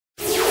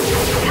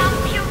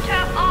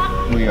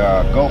we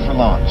are go for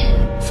launch.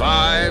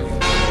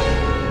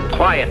 5.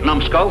 Quiet,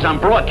 numbskulls,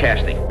 I'm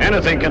broadcasting.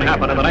 Anything can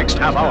happen in the next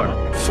half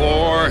hour.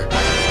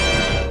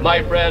 4.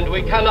 My friend,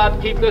 we cannot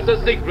keep this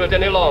a secret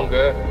any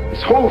longer.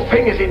 This whole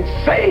thing is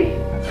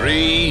insane.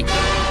 3.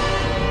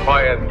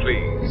 Quiet,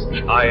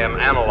 please. I am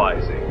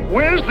analyzing.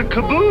 Where's the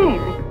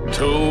kaboom?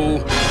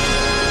 2.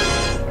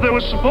 There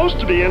was supposed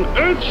to be an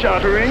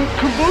earth-shattering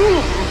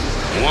kaboom.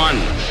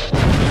 1.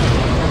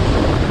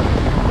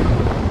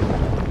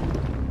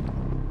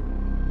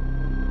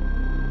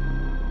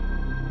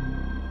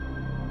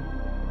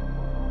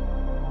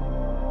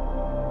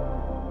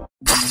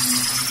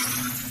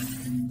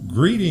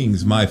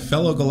 Greetings, my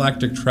fellow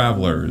galactic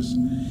travelers,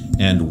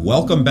 and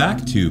welcome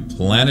back to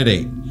Planet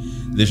 8.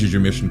 This is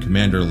your mission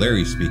commander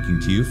Larry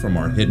speaking to you from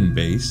our hidden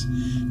base.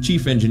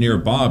 Chief Engineer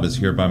Bob is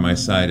here by my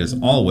side as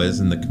always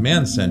in the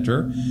command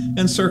center,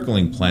 and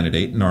circling Planet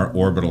 8 in our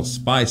orbital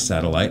spy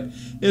satellite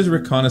is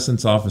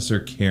Reconnaissance Officer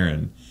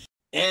Karen.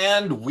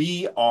 And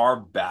we are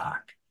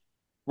back.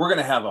 We're going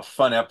to have a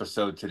fun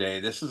episode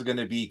today. This is going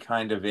to be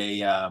kind of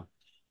a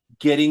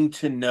getting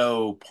to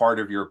know part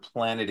of your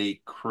Planet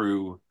 8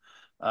 crew.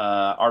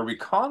 Our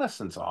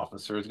reconnaissance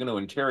officer is going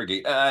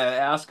to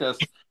ask us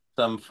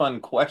some fun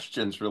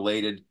questions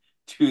related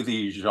to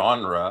the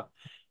genre.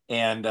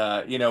 And,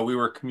 we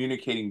were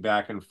communicating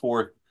back and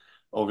forth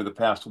over the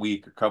past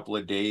week, a couple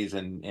of days,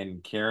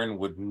 and Karen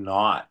would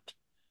not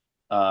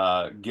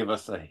give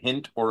us a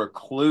hint or a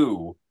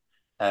clue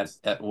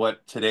at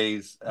what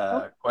today's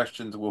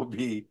questions will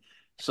be.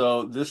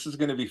 So this is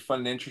going to be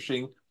fun and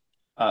interesting.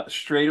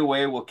 Straight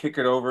away, we'll kick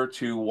it over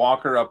to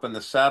Walker up in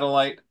the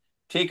satellite.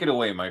 Take it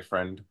away, my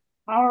friend.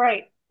 All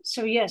right.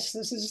 So, yes,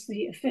 this is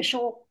the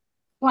official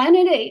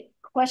Planet 8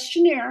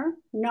 questionnaire,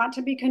 not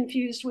to be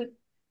confused with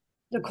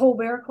the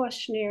Colbert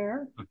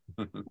questionnaire,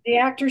 the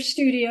Actors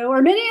Studio,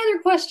 or many other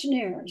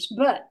questionnaires.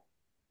 But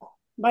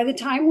by the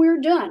time we're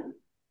done,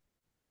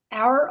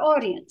 our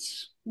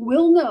audience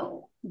will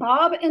know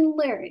Bob and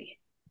Larry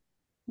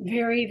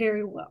very,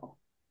 very well.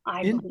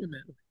 Intimately.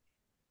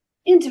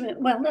 Intimate.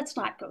 Well, let's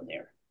not go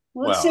there.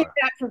 Let's save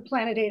that for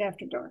Planet 8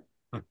 After Dark.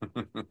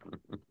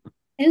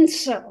 And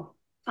so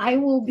I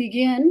will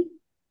begin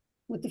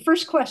with the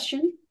first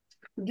question.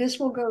 This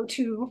will go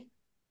to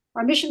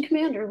our mission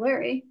commander,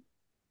 Larry.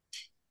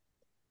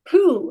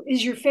 Who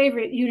is your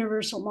favorite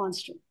universal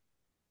monster?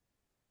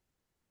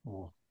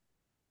 Don't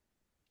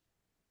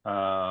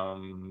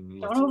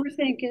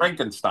overthink it.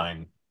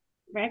 Frankenstein.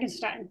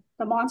 Frankenstein.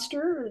 The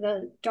monster or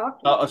the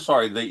doctor?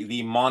 Sorry,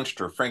 the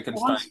monster.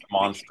 Frankenstein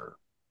monster.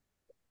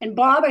 And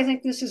Bob, I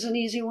think this is an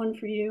easy one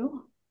for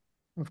you.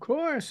 Of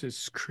course,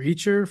 it's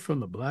Creature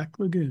from the Black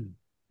Lagoon.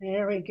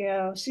 There we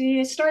go. See,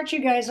 it starts you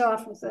guys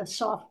off with a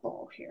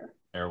softball here.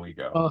 There we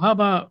go. Oh, how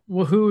about,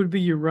 who would be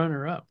your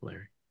runner-up,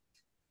 Larry?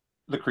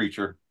 The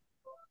Creature.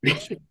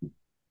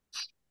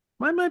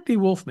 Mine might be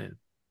Wolfman.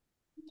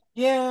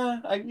 Yeah,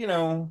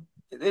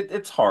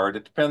 it's hard.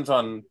 It depends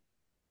on,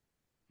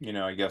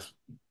 I guess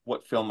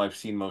what film I've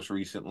seen most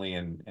recently,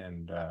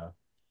 and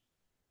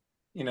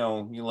you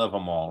love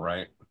them all,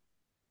 right?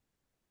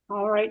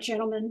 All right,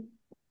 gentlemen.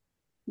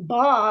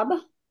 Bob,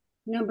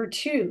 number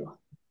 2.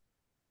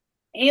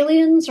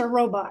 Aliens or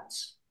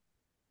robots?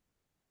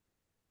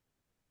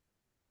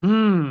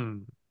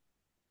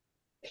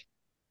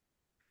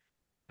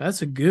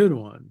 That's a good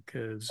one,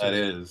 because that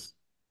is.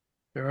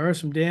 There are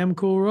some damn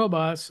cool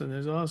robots, and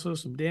there's also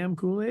some damn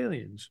cool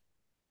aliens.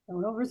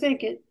 Don't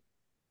overthink it.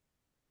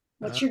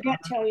 What's your gut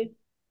tell you?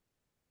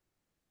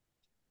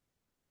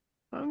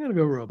 I'm going to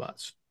go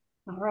robots.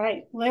 All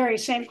right. Larry,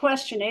 same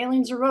question.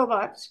 Aliens or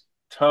robots?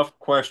 Tough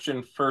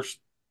question. First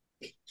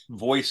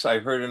voice I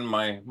heard in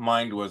my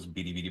mind was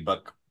beady beady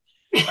buck.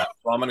 So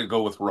I'm going to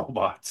go with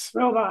robots.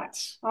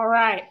 Robots. All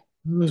right.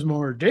 There's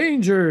more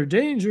danger.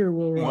 Danger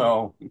will run.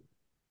 Well.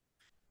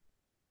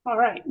 All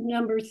right.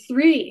 Number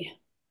 3.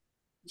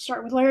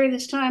 Start with Larry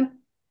this time.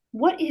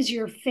 What is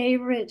your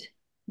favorite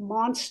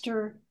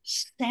monster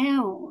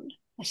sound?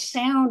 A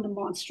sound a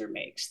monster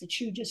makes that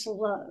you just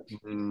love?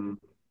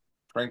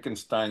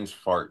 Frankenstein's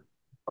fart.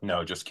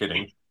 No, just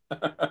kidding.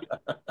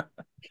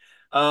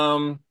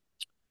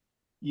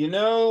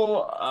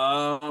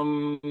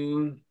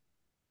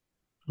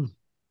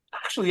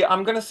 Actually,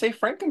 I'm going to say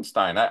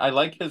Frankenstein. I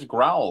like his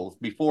growls.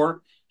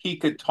 Before he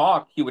could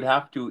talk, he would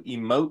have to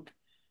emote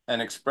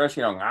and express,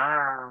 So I'll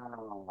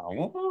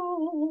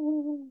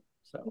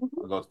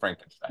go with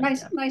Frankenstein.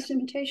 Nice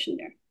imitation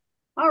there.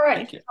 All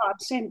right,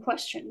 Bob, same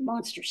question.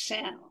 Monster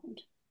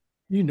sound.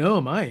 You know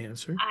my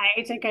answer.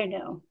 I think I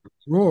know.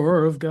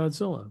 Roar of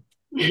Godzilla.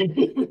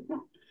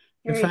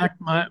 In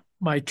fact,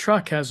 my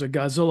truck has a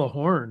Godzilla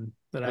horn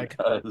that I can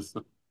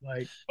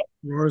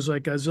roars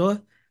like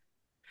Godzilla.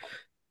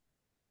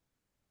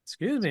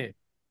 Excuse me.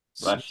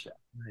 Bless you.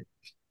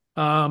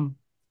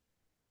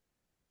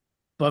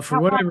 But for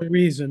whatever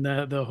reason,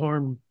 the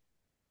horn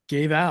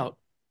gave out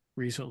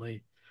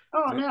recently.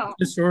 Oh no! I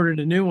just ordered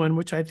a new one,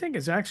 which I think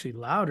is actually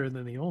louder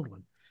than the old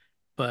one.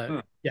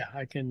 But yeah,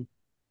 I can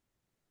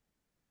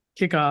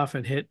kick off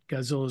and hit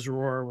Godzilla's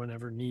roar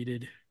whenever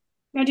needed.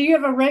 Now, do you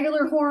have a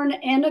regular horn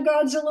and a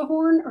Godzilla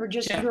horn, or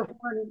just Yeah. your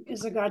horn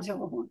is a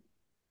Godzilla horn?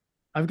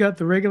 I've got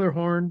the regular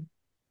horn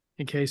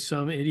in case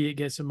some idiot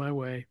gets in my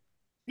way.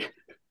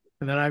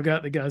 And then I've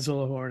got the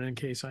Godzilla horn in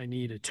case I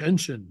need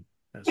attention.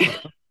 That's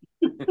right.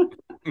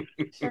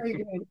 Very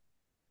good.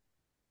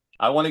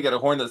 I want to get a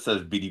horn that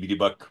says "beady beady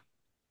buck."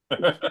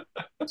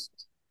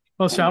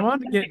 Well, so I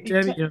wanted to get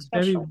Debbie.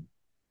 Debbie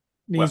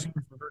needs Well.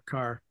 one for her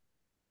car,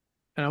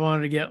 and I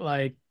wanted to get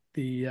like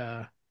the.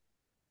 I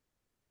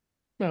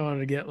wanted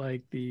to get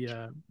like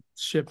the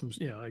ship,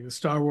 like the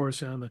Star Wars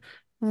sound.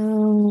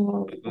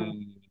 That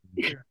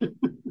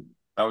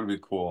would be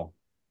cool.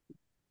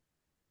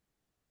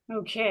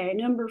 Okay,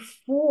 number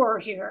 4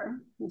 here.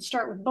 Let's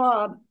start with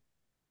Bob.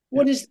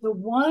 What is the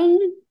one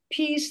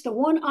piece, the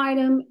one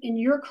item in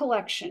your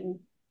collection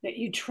that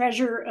you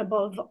treasure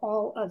above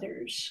all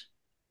others?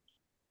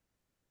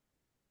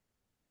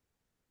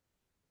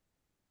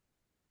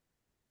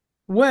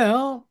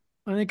 Well,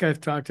 I think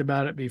I've talked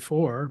about it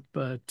before,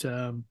 but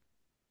it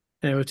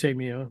would take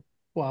me a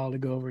while to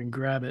go over and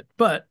grab it.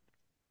 But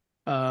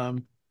yeah, I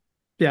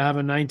have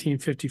a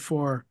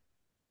 1954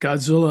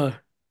 Godzilla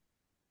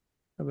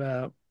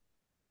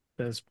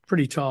that's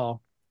pretty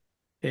tall,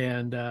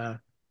 and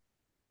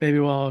maybe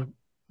while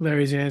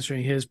Larry's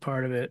answering his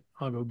part of it,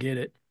 I'll go get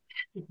it.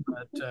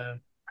 But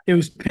it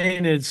was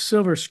painted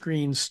silver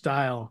screen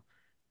style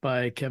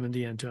by Kevin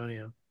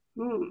D'Antonio.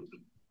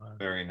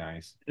 Very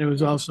nice. It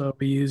was also,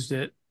 we used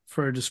it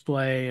for a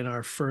display in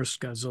our first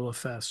Godzilla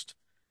Fest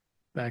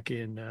back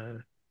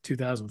in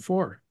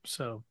 2004.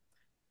 So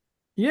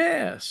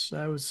yes,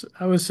 I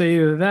would say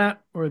either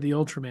that or the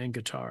Ultraman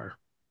guitar.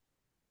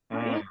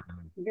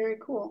 Very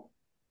cool.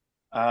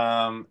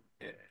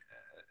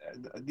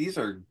 These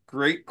are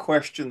great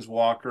questions,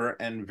 Walker,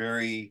 and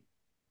very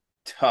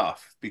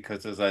tough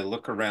because as I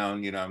look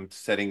around, I'm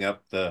setting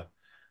up the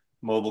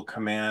mobile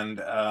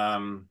command.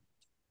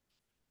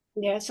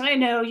 Yes, I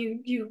know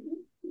you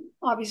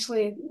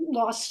obviously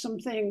lost some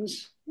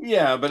things.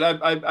 Yeah, but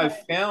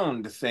I've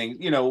found things,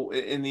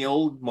 in the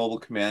old mobile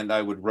command,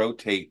 I would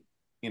rotate,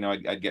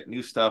 I'd get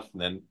new stuff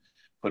and then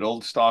put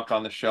old stock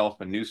on the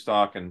shelf and new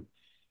stock.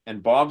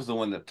 And Bob's the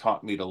one that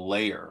taught me to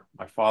layer.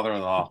 My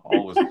father-in-law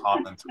always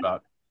comments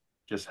about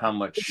just how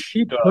much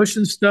Keep stuff.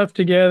 pushing stuff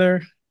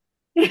together.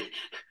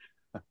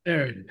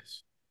 There it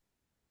is.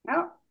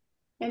 Oh,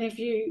 and if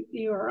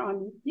you are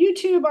on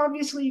YouTube,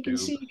 obviously you can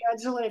see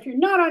Godzilla. If you're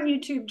not on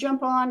YouTube,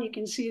 jump on. You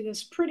can see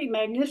this pretty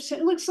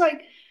magnificent. It looks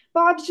like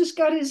Bob's just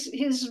got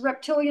his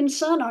reptilian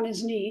son on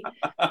his knee.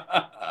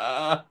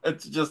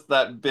 It's just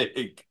that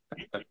big.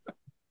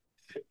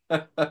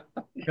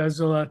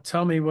 Godzilla,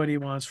 tell me what he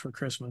wants for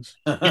Christmas.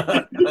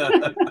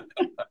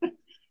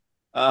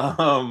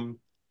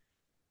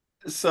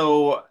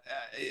 So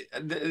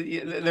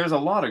there's a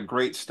lot of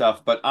great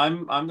stuff, but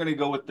I'm going to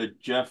go with the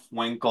Jeff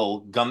Winkle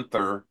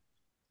Gunther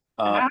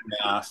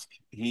mask.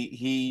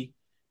 He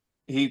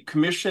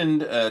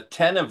commissioned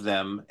 10 of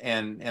them,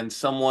 and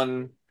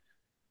someone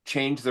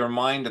changed their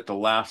mind at the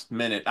last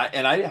minute.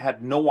 I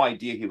had no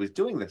idea he was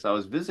doing this. I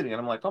was visiting, and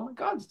I'm like, oh my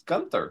God, it's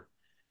Gunther.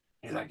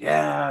 He's like,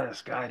 yeah,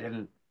 this guy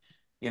didn't,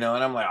 and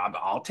I'm like,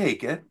 I'll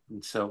take it.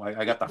 And so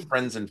I got the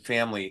friends and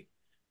family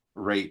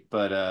rate,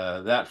 but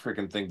that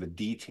freaking thing, the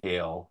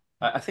detail,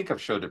 I think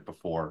I've showed it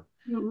before.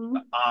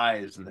 The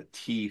eyes and the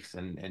teeth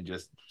and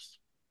just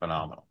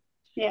phenomenal.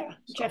 Yeah,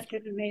 so, Jeff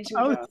did an amazing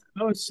job.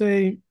 I would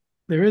say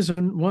there is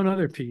one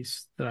other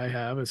piece that I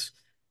have. It's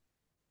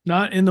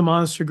not in the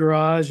monster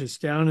garage. It's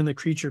down in the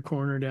creature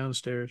corner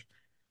downstairs.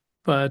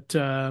 But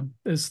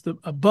it's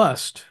a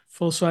bust,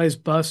 full-size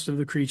bust of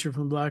the creature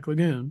from Black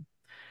Lagoon,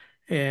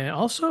 and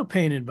also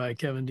painted by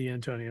Kevin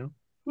D'Antonio.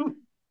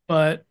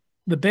 But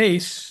the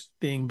base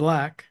being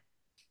black,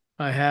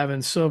 I have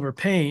in silver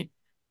paint.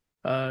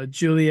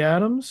 Julie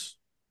Adams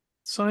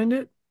signed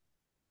it.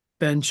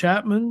 Ben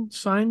Chapman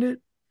signed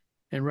it.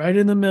 And right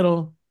in the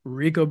middle,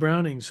 Rico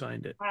Browning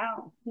signed it.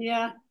 Wow.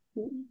 Yeah.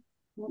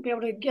 Won't be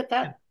able to get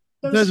that.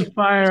 If there's a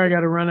fire, I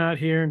got to run out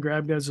here and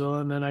grab Godzilla,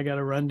 and then I got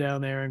to run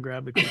down there and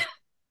grab the creature.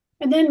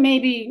 And then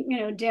maybe,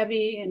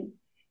 Debbie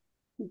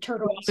and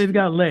Turtles. Well, they've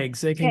got legs.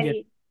 They can get.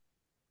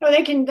 Oh,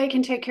 they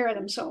can take care of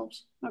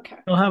themselves. Okay.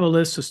 They'll have a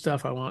list of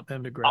stuff I want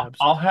them to grab.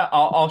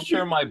 I'll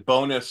share my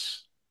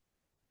bonus.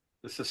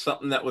 This is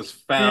something that was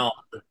found.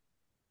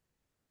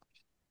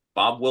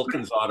 Bob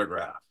Wilkins'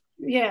 autograph.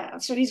 Yeah,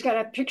 so he's got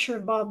a picture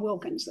of Bob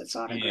Wilkins that's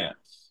autographed. Yes.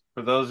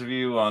 For those of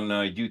you on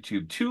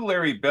YouTube, to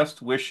Larry,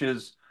 best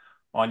wishes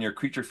on your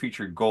Creature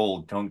Feature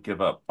Gold. Don't give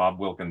up, Bob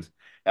Wilkins.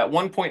 At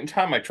one point in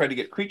time, I tried to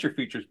get Creature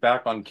Features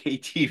back on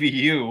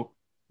KTVU,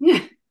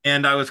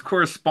 and I was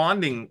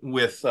corresponding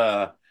with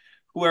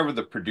whoever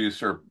the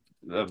producer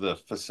of the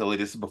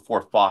facility. This is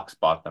before Fox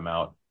bought them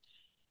out.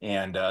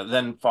 And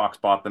then Fox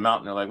bought them out,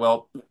 and they're like,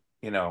 well,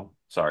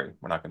 sorry,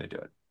 we're not going to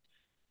do it.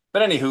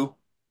 But anywho,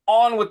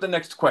 on with the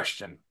next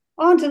question.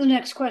 On to the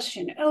next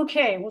question.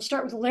 Okay, we'll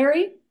start with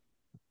Larry.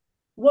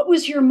 What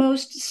was your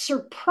most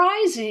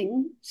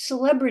surprising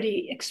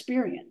celebrity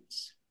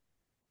experience?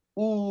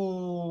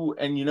 Ooh,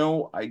 and you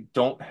know, I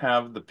don't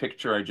have the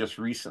picture. I just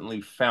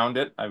recently found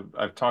it.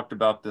 I've talked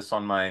about this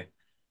on my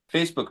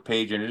Facebook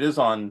page, and it is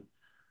on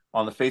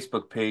the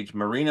Facebook page.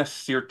 Marina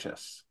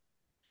Sirtis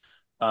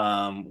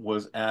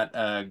was at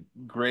a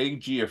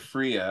Greg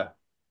Giuffria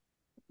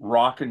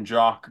Rock and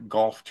Jock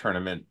golf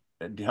tournament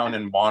down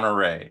in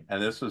Monterey,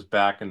 and this was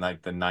back in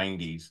like the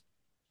 90s,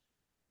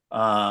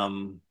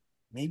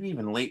 maybe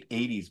even late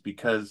 80s,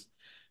 because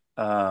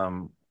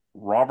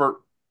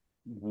Robert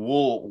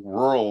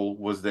Wuhl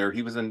was there.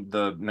 He was in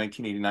the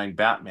 1989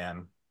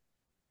 Batman,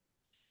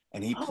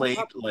 and he Oh, played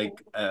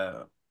like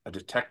a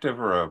detective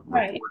or a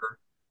right. reporter.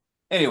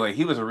 Anyway,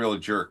 he was a real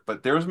jerk.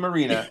 But there was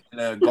Marina in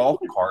a golf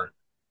cart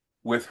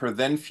with her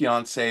then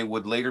fiance,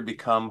 would later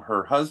become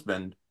her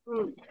husband.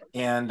 Mm.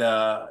 And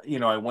you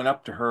know, I went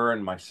up to her,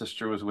 and my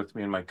sister was with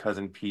me, and my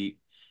cousin Pete,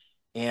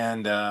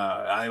 and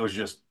I was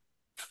just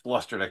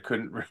flustered. I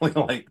couldn't really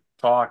like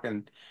talk,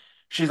 and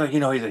she's like,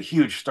 you know, he's a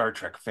huge Star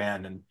Trek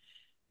fan,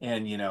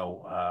 and you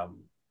know,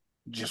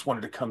 just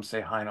wanted to come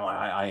say hi. No,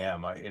 I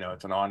am. You know,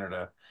 it's an honor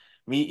to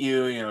meet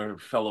you. You know,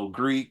 fellow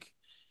Greek,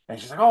 and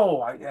she's like,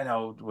 oh, you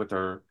know, with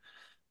her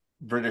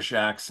British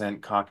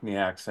accent, Cockney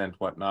accent,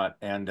 whatnot,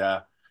 and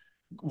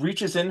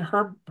reaches in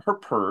her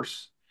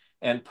purse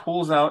and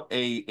pulls out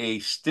a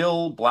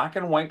still black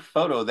and white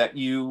photo that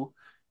you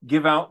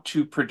give out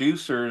to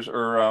producers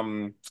or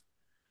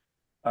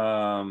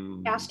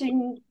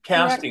Casting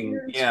casting.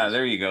 directors. Yeah,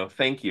 there you go.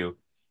 Thank you.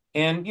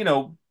 And you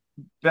know,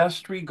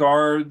 best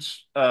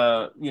regards,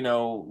 you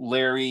know,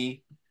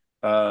 Larry,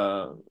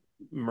 uh,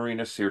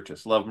 Marina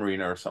Sirtis, love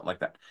Marina or something like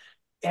that.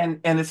 And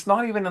it's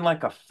not even in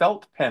like a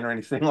felt pen or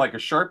anything like a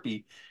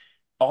Sharpie.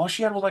 All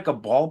she had was like a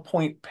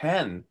ballpoint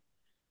pen.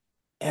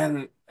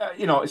 And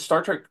you know,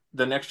 Star Trek: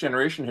 The Next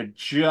Generation had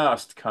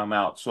just come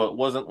out, so it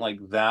wasn't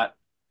like that.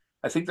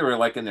 I think they were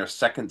like in their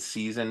second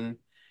season.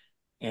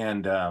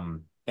 And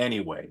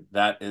anyway,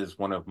 that is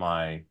one of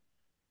my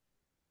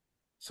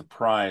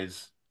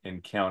surprise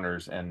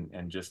encounters,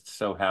 and just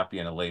so happy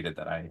and elated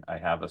that I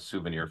have a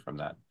souvenir from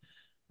that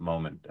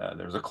moment.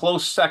 There's a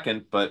close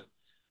second, but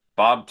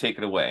Bob, take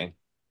it away.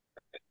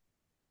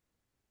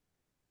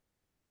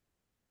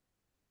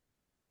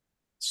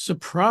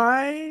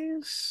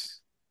 Surprise.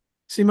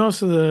 See,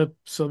 most of the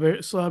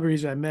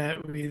celebrities I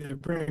met, we either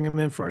bring them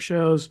in for our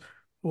shows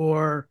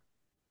or,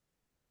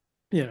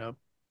 you know,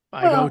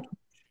 I go Well,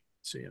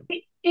 see them.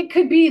 it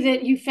could be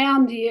that you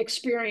found the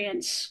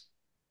experience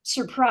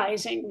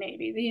surprising,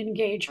 maybe the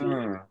engagement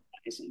Hmm.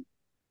 surprising.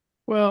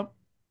 Well,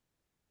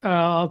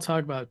 I'll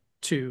talk about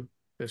two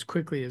as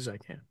quickly as I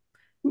can.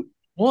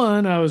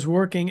 One, I was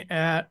working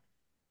at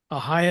a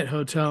Hyatt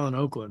hotel in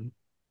Oakland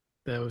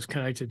that was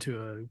connected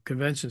to a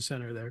convention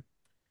center there.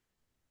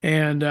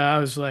 And I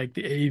was like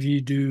the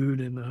AV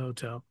dude in the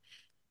hotel.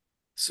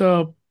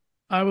 So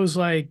I was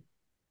like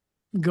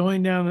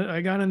going down,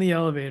 I got in the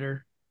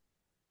elevator,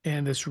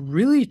 and this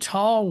really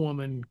tall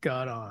woman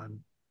got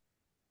on,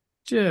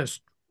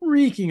 just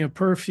reeking of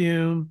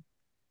perfume,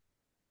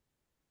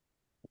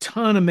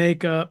 ton of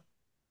makeup.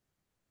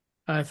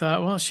 I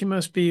thought, well, she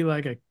must be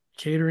like a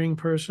catering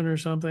person or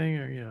something,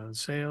 or,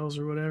 sales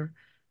or whatever.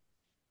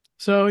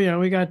 So,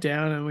 we got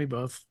down and we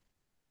both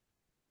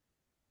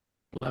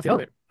left the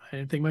elevator. I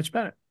didn't think much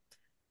about it.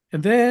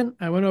 And then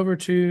I went over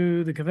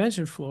to the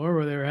convention floor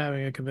where they were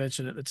having a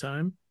convention at the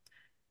time.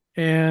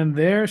 And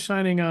their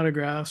signing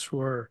autographs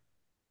were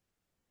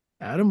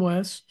Adam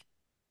West,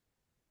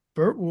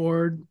 Burt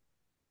Ward,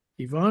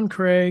 Yvonne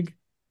Craig,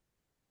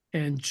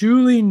 and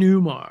Julie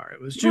Newmar.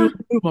 It was Julie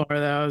Newmar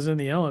that I was in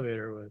the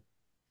elevator with.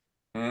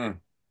 Hmm.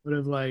 Would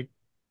have like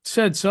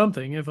said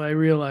something if I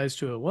realized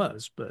who it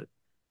was, but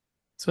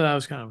so that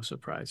was kind of a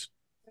surprise.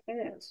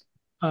 It is.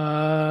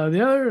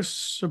 The other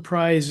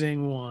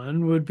surprising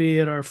one would be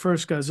at our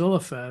first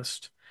Godzilla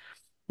Fest.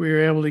 We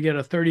were able to get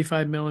a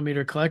 35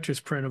 millimeter collector's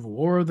print of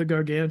War of the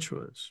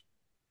Gargantuas.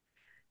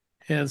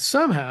 And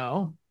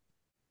somehow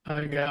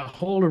I got a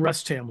hold of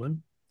Russ Tamlin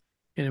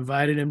and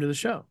invited him to the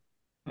show.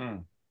 Hmm.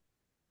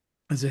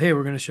 I said, hey,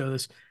 we're going to show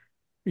this,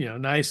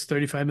 nice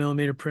 35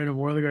 millimeter print of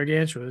War of the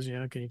Gargantuas.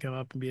 Can you come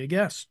up and be a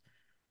guest?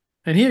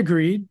 And he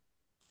agreed.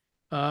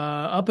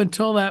 Up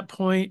until that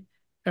point,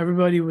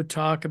 everybody would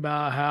talk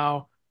about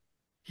how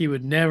he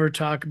would never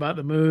talk about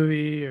the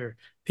movie, or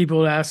people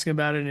would ask him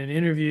about it in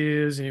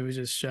interviews and he would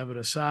just shove it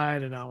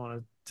aside and not want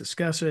to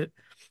discuss it.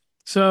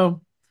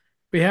 So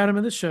we had him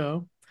at the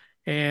show,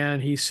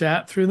 and he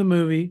sat through the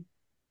movie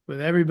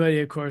with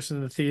everybody, of course,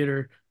 in the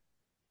theater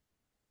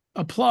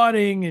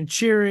applauding and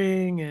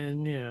cheering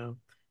and,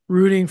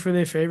 rooting for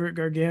their favorite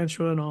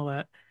gargantua and all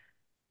that.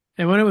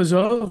 And when it was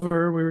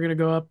over, we were going to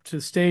go up to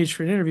the stage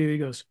for an interview. He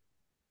goes,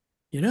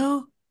 I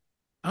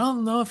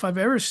don't know if I've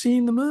ever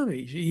seen the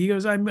movie. He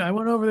goes, I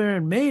went over there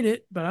and made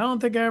it, but I don't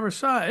think I ever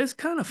saw it. It's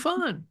kind of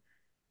fun.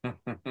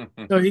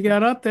 So he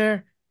got up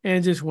there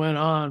and just went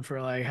on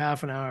for like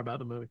half an hour about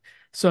the movie.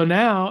 So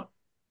now,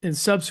 in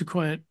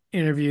subsequent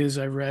interviews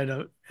I've read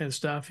and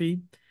stuff, he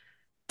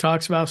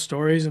talks about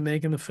stories of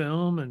making the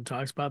film and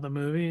talks about the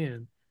movie.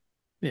 And,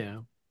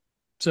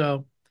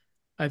 so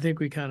I think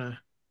we kind of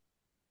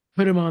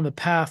put him on the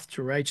path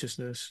to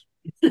righteousness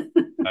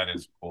That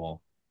is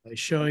cool. by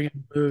showing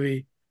him a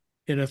movie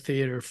in a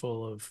theater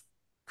full of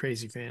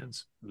crazy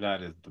fans.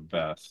 That is the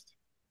best.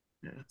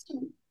 Yeah.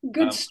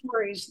 Good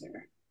stories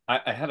there.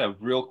 I had a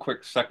real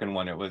quick second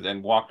one. It was,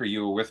 and Walker,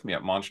 you were with me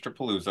at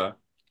Monsterpalooza.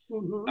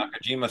 Mm-hmm.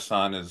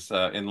 Nakajima-san is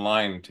in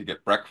line to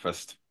get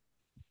breakfast,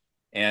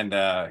 and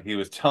he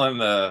was telling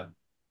the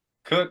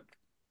cook,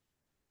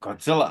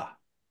 Godzilla.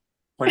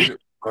 What is it?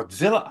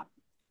 Godzilla.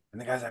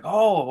 And the guy's like,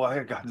 oh,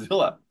 I got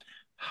Godzilla.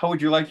 How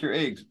would you like your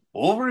eggs?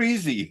 Over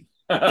easy.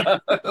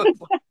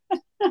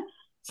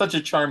 Such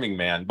a charming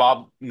man.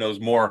 Bob knows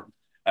more.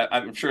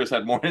 I'm sure has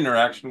had more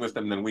interaction with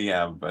him than we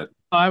have, but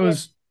I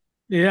was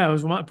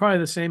probably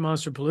the same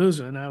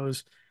Monsterpalooza, and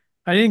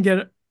I didn't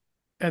get,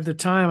 at the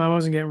time, I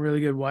wasn't getting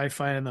really good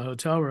Wi-Fi in the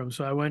hotel room,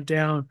 so I went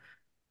down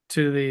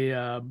to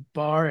the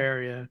bar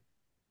area,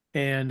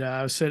 and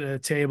I was sitting at a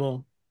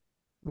table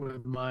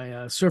with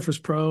my Surface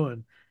Pro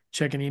and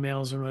checking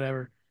emails and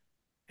whatever.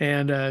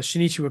 And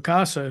Shinichi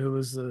Wakasa, who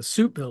was the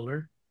suit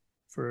builder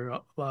for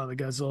a lot of the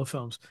Godzilla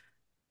films,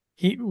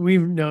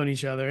 we've known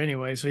each other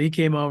anyway. So he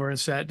came over and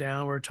sat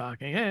down. We're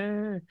talking,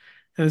 hey,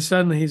 and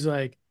suddenly he's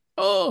like,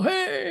 "Oh,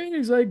 hey!"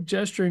 He's like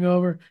gesturing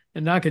over,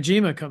 and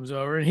Nakajima comes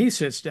over and he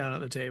sits down at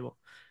the table.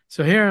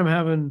 So here I'm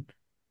having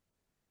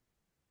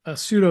a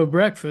pseudo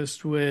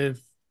breakfast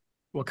with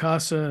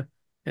Wakasa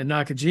and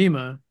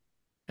Nakajima,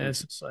 and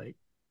it's just like,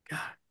 God,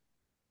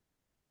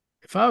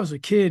 if I was a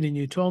kid and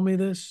you told me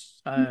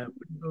this, I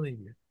wouldn't believe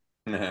you.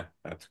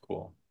 that's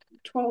cool.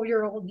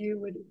 12-year-old you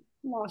would have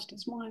lost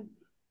his mind.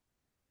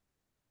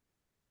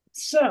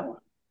 So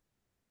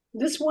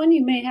this one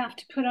you may have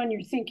to put on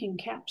your thinking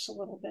caps a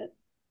little bit.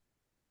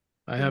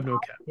 I have no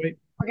cap. Wait,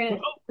 We're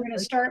gonna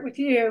start with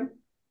you.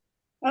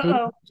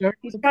 Uh-oh.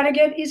 He's gotta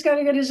get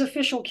his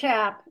official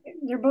cap.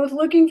 They're both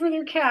looking for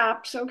their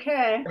caps.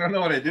 Okay. I don't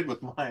know what I did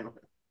with mine.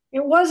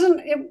 It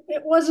wasn't,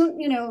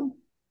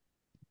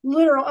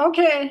 literal.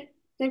 Okay.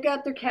 They've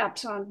got their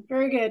caps on.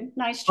 Very good.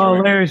 Nice job.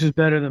 Oh, Larry's is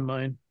better than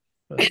mine.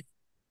 But...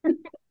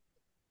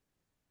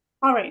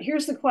 All right,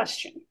 here's the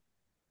question.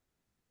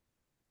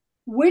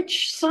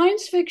 Which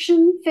science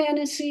fiction,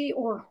 fantasy,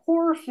 or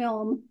horror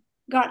film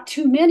got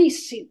too many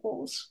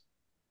sequels,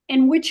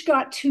 and which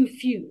got too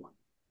few?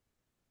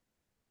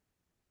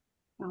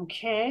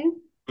 Okay.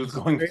 Who's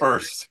going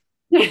first?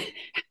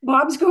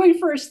 Bob's going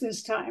first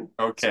this time.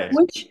 Okay.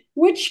 So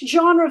which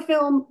genre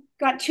film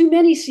got too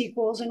many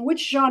sequels, and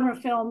which genre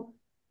film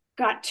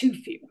got too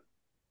few?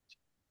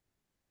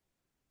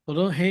 Well,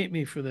 don't hate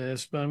me for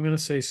this, but I'm going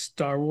to say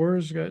Star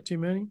Wars got too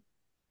many.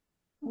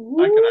 Ooh,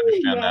 I can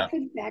understand that.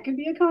 That could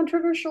be a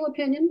controversial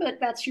opinion, but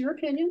that's your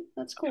opinion.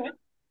 That's cool.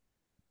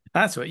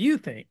 That's what you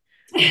think.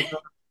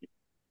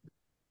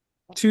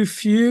 Too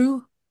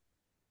few.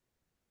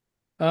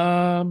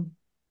 And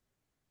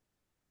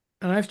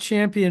I've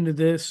championed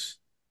this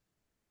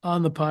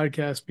on the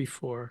podcast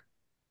before.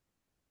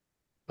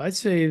 I'd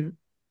say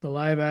the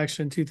live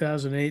action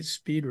 2008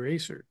 Speed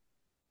Racer,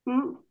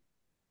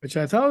 which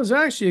I thought was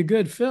actually a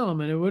good film,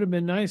 and it would have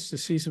been nice to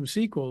see some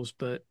sequels,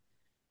 but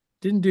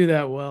didn't do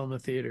that well in the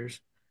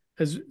theaters.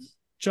 As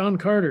John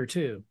Carter,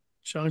 too.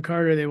 John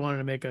Carter, they wanted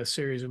to make a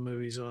series of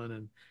movies on,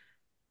 and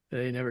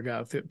they never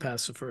got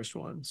past the first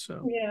one.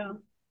 So, yeah, I'd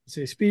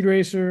say Speed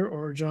Racer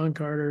or John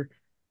Carter,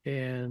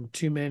 and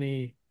too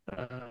many,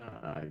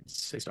 I'd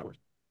say Star Wars.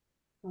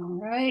 All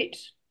right.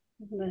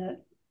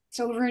 It's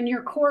over in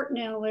your court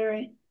now,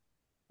 Larry.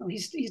 Oh,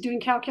 he's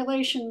doing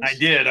calculations. I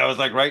did. I was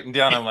like writing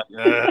down. I'm like,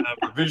 I'm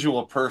a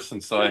visual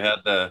person, so I had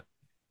the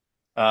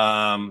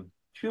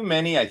too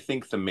many. I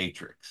think The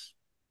Matrix.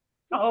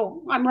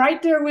 Oh, I'm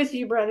right there with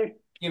you, brother.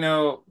 You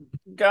know,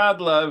 God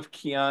love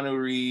Keanu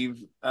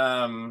Reeves,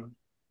 and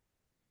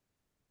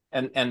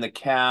the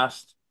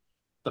cast.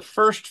 The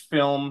first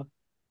film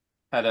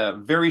had a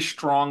very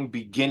strong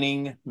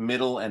beginning,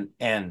 middle, and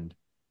end.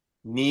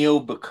 Neo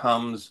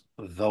becomes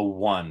the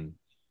one.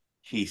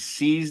 He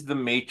sees the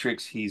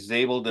Matrix. He's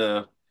able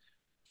to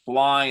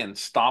fly and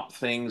stop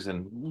things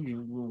and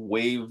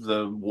wave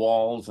the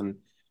walls, and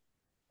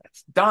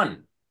it's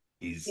done.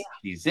 He's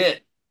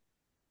it.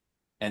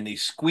 And they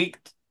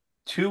squeaked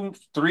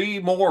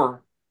 2-3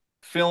 more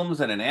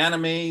films and an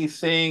anime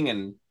thing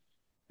and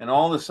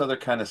all this other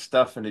kind of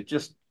stuff, and it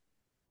just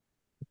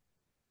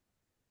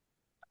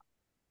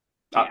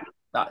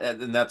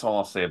and that's all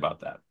I'll say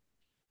about that.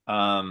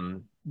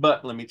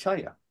 But let me tell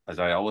you, as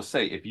I always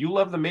say, if you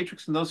love the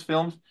Matrix in those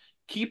films,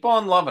 keep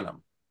on loving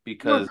them,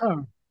 because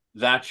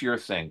that's your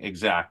thing.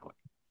 Exactly.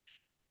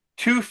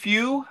 Too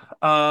few.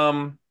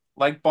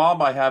 Like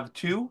Bob, I have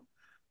 2.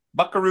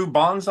 Buckaroo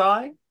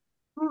Banzai.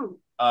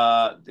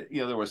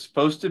 There was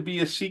supposed to be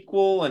a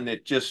sequel, and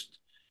it just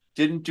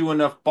didn't do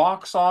enough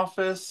box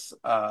office.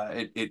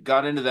 It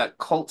got into that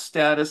cult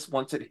status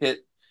once it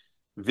hit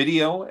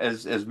video,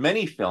 as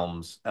many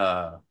films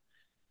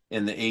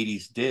in the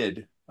 80s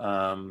did.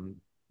 And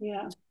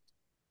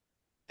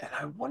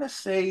I want to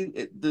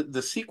say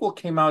the sequel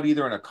came out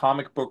either in a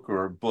comic book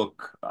or a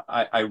book.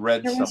 I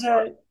read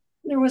somewhere.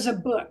 There was a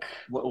book.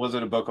 Was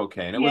it a book?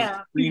 Okay. And it was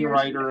a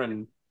screenwriter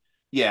and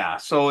Yeah,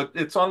 so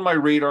it's on my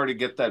radar to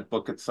get that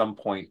book at some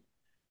point.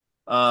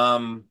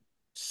 Um,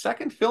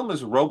 Second film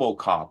is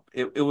RoboCop.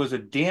 It was a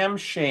damn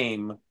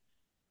shame.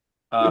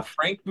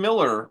 Frank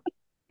Miller,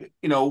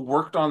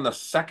 worked on the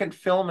second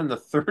film and the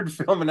third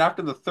film, and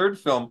after the third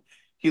film,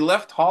 he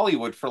left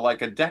Hollywood for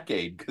like a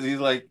decade because he's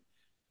like,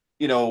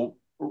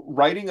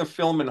 writing a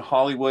film in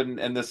Hollywood,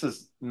 and this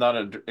is not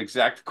an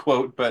exact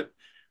quote, but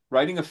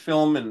writing a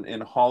film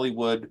in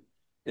Hollywood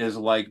is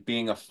like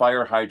being a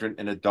fire hydrant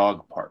in a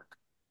dog park.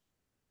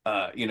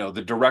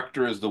 The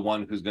director is the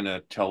one who's going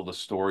to tell the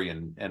story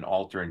and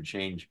alter and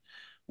change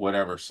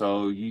whatever.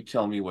 So you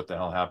tell me what the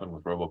hell happened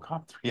with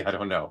RoboCop 3. I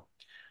don't know.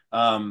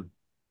 Um,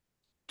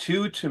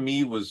 2 to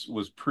me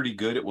was pretty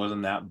good. It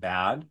wasn't that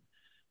bad.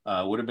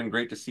 Would have been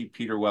great to see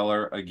Peter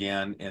Weller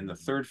again in the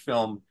third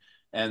film,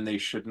 and they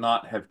should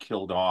not have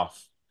killed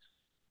off.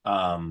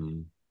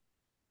 Can't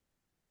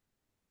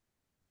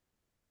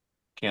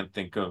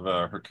think of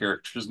her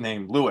character's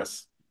name,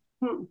 Lewis.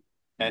 And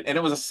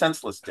it was a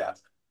senseless death.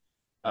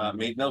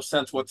 Made no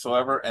sense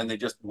whatsoever, and they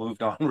just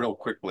moved on real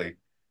quickly.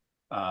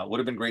 Would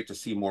have been great to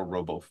see more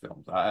Robo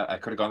films. I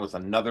could have gone with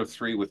another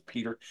 3 with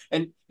Peter.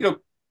 And,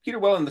 Peter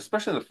Welland,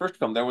 especially in the first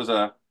film, there was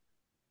a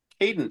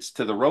cadence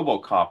to the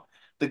RoboCop.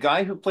 The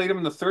guy who played him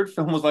in the third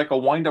film was like a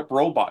wind-up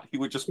robot. He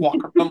would just walk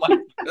around like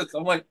this.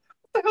 I'm like,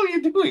 what the hell are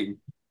you doing?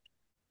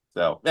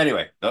 So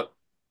anyway,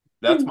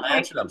 that's my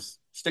answer. I'm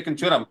sticking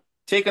to it. I'm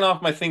taking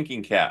off my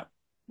thinking cap.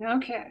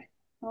 Okay.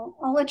 Well,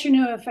 I'll let you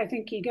know if I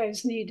think you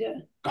guys need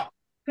to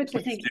put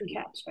the thinking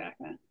caps back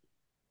on.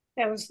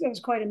 That was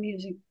quite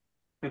amusing.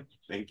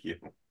 Thank you.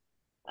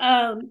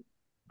 All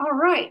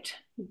right.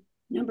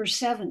 Number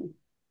 7.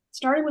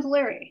 Starting with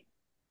Larry.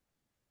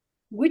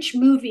 Which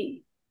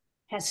movie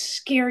has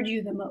scared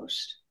you the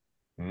most?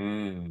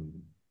 The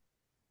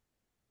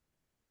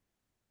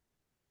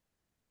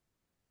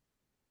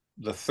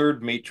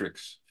third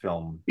Matrix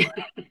film.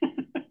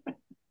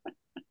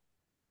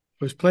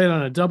 Was played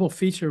on a double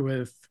feature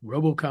with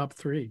RoboCop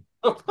 3.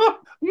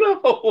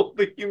 No,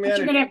 the humanity. But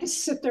you're gonna have to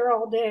sit there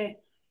all day.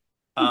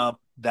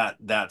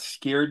 That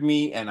scared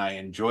me, and I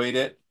enjoyed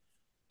it.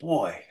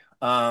 Boy,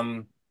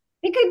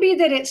 it could be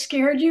that it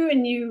scared you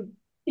and you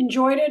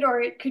enjoyed it, or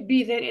it could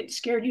be that it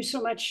scared you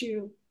so much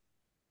you.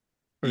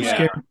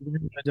 Scared you,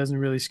 that doesn't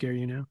really scare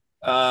you now.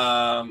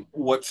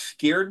 What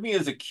scared me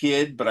as a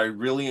kid, but I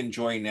really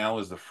enjoy now,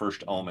 is The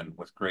First Omen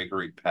with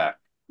Gregory Peck.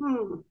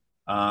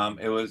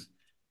 It was,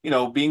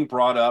 being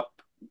brought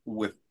up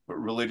with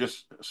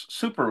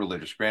super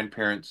religious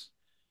grandparents,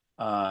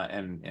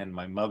 and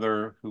my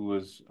mother, who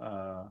was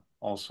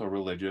also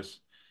religious.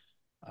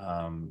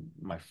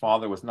 My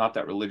father was not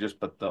that religious,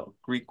 but the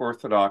Greek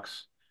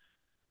Orthodox,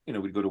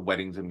 we'd go to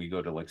weddings and we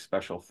go to like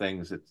special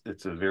things.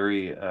 It's a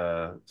very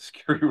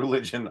scary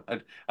religion.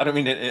 I don't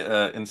mean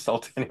to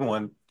insult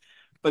anyone,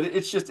 but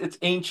it's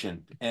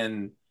ancient,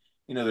 and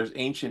there's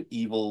ancient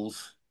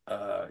evils,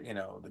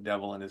 the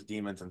devil and his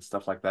demons and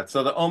stuff like that.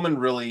 So The Omen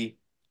really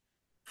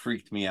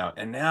freaked me out,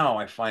 and now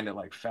I find it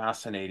like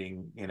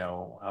fascinating,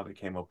 how they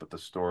came up with the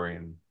story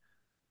and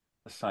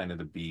the sign of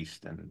the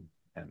beast and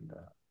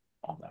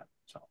all that.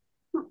 So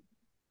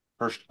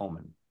First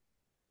Omen.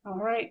 All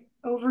right,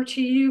 over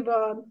to you,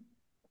 Bob.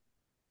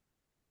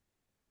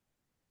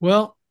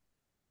 Well,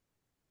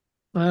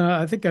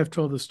 I think I've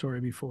told the story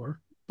before,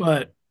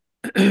 but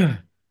when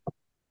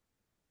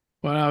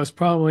I was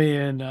probably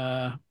in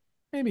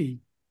maybe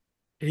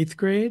 8th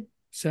grade,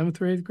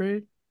 7th or 8th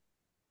grade,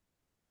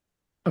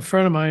 a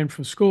friend of mine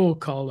from school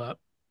called up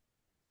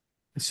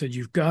and said,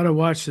 "You've got to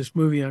watch this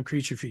movie on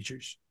creature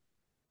features,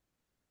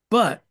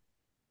 but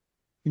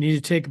you need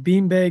to take a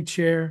beanbag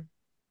chair,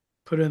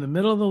 put it in the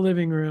middle of the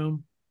living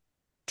room,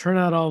 turn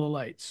out all the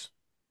lights,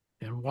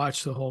 and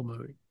watch the whole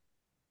movie."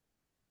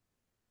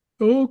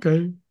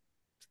 Okay.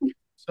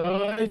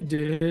 So I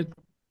did.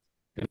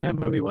 And that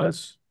movie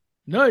was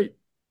Night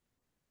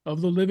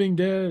of the Living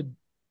Dead.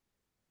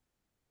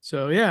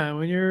 So yeah,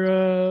 when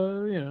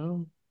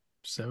you're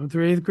 7th or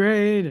 8th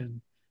grade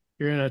and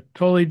you're in a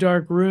totally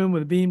dark room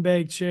with a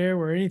beanbag chair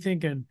where anything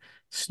can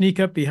sneak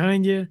up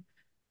behind you,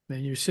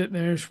 then you're sitting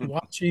there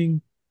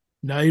watching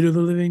Night of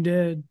the Living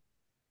Dead.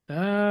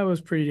 That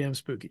was pretty damn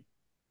spooky.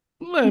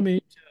 Let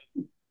me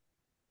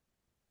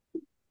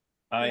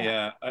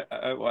I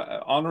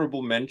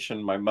honorable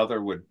mention, my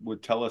mother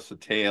would tell us a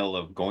tale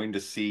of going to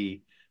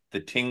see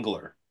The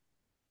Tingler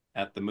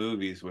at the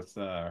movies with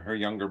her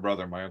younger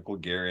brother, my Uncle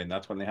Gary, and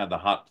that's when they had the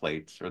hot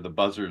plates or the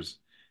buzzers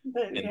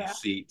in the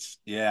seats.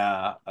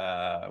 Yeah,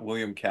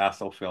 William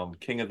Castle film,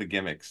 King of the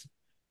Gimmicks.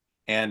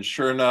 And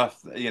sure enough,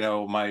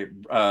 my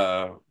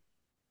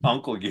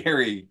Uncle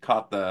Gary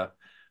caught the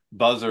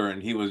buzzer,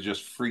 and he was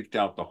just freaked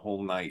out the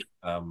whole night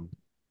from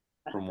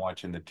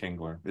watching The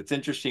Tingler. It's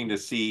interesting to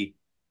see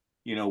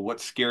what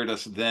scared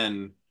us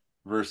then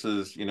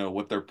versus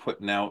what they're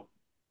putting out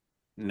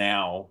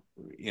now,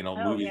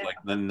 movies like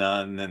The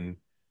Nun, and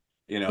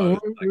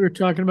we were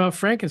talking about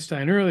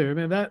Frankenstein earlier. I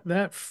mean,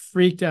 that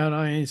freaked out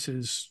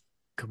audiences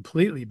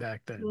completely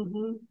back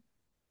then.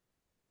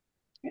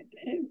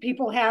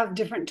 People have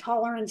different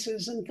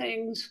tolerances and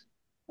things.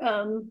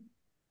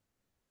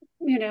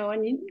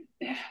 and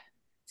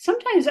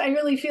sometimes I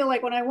really feel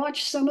like when I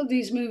watch some of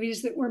these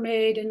movies that were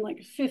made in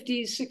like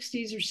 50s,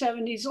 60s, or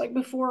 70s, like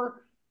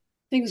before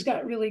things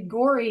got really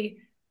gory,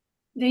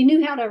 they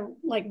knew how to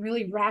like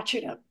really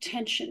ratchet up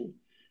tension,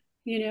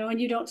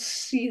 and you don't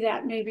see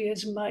that maybe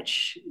as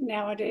much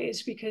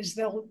nowadays because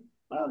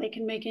they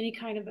can make any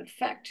kind of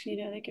effect,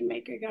 they can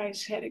make a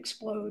guy's head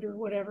explode or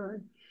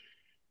whatever.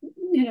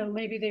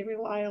 Maybe they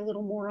rely a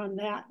little more on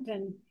that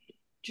than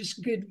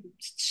just good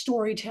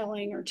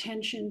storytelling or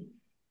tension.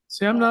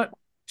 See, I'm not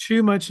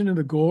too much into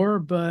the gore,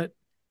 but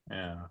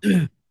Yeah.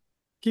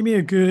 give me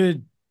a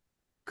good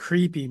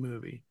creepy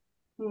movie.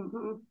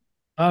 Mm-hmm.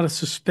 A lot of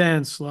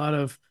suspense, a lot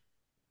of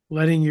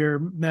letting your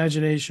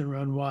imagination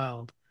run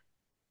wild.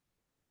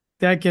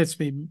 That gets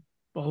me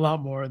a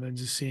lot more than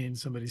just seeing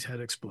somebody's head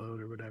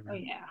explode or whatever. Oh,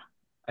 yeah.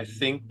 I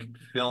think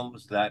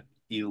films that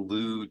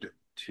allude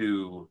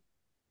to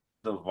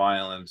the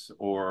violence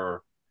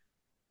or,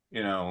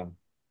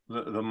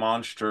 the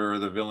monster or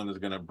the villain is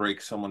going to break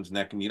someone's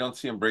neck and you don't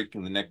see him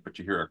breaking the neck, but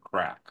you hear a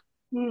crack,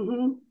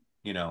 Mm-hmm.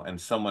 and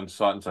someone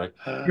saw it and it's like,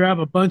 Grab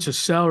a bunch of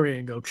celery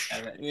and go.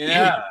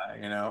 yeah,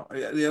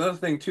 The other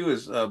thing too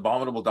is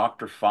Abominable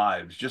Dr.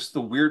 Fives, just the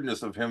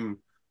weirdness of him.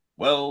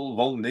 Well,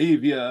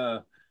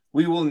 Volnavia,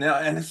 we will now,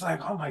 and it's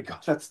like, oh my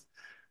God, that's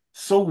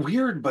so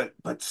weird, but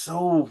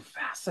so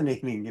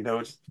fascinating,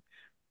 It's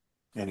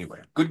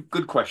anyway,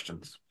 good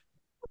questions.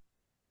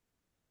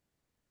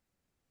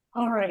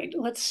 All right,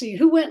 let's see.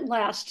 Who went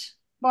last?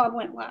 Bob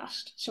went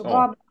last. So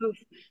Bob,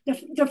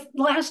 the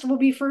last will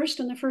be first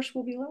and the first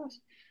will be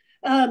last.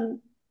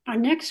 Our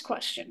next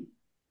question.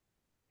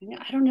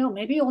 I don't know.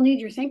 Maybe you'll need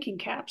your thinking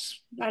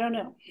caps. I don't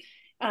know.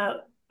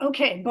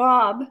 Okay,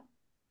 Bob,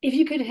 if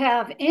you could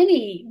have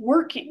any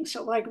working,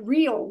 so like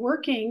real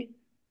working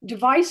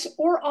device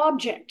or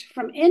object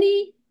from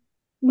any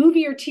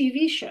movie or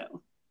TV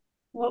show,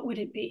 what would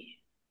it be?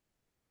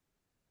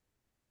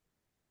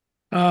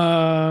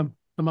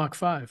 The Mach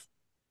 5.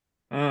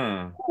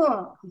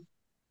 Oh,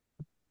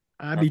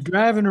 I'd be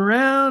driving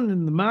around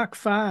in the Mach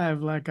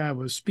 5 like I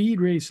was Speed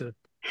Racer.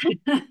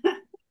 good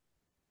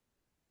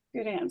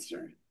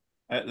answer.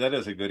 That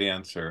is a good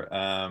answer.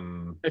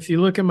 If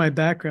you look at my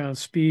background,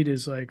 Speed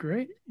is like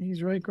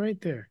he's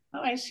right there.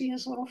 Oh, I see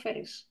his little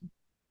face.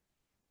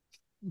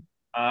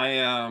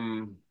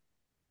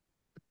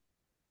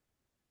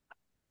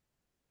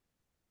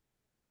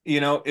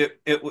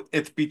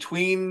 It's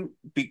between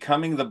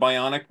becoming the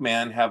Bionic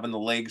Man, having the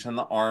legs and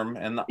the arm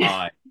and the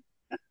eye,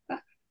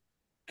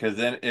 because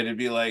then it'd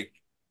be like,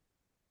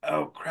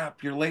 oh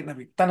crap, you're late, and I'd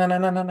be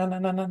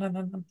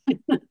dun-dun-dun-dun-dun-dun-dun-dun-dun.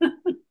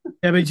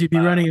 Yeah, but you'd be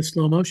running in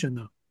slow motion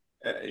though.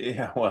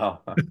 Yeah,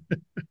 well,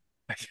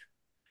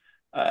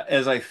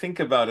 as I think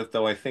about it,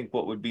 though, I think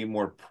what would be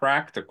more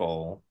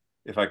practical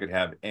if I could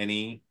have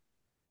any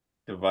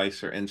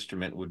device or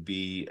instrument would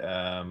be,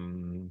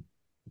 I'm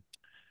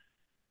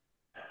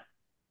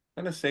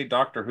going to say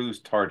Doctor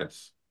Who's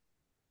TARDIS.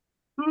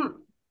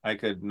 I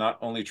could not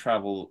only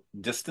travel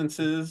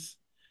distances,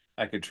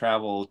 I could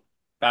travel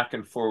back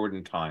and forward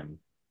in time.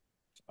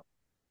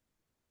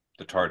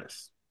 The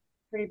TARDIS.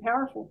 Pretty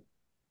powerful.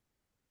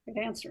 Good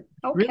answer.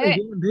 Okay. Really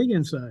getting big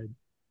inside.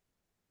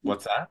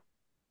 What's that?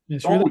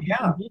 It's really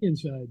yeah. big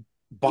inside.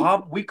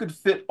 Bob, we could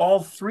fit all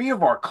three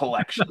of our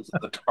collections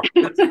of the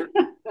TARDIS.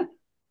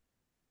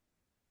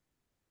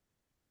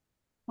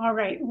 All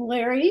right,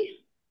 Larry.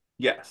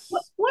 Yes.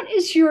 What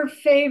is your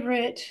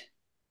favorite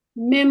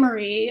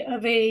memory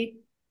of a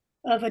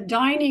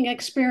dining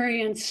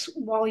experience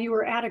while you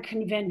were at a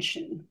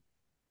convention?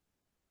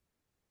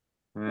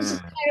 This is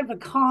kind of a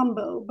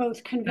combo,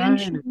 both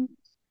convention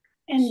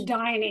and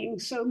dining.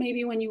 So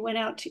maybe when you went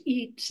out to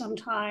eat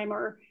sometime,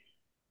 or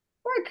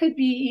it could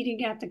be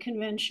eating at the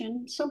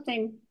convention,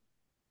 something.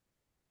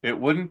 It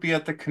wouldn't be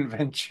at the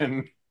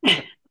convention.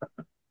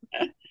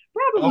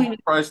 Probably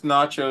overpriced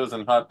nachos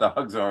and hot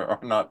dogs are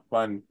not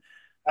fun.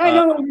 I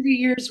know over the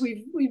years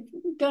we've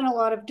done a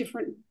lot of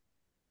different.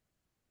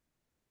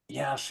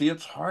 Yeah, see,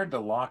 it's hard to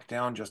lock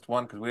down just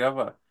one because we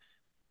have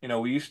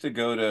we used to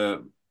go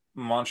to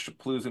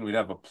Monsterpalooza and we'd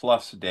have a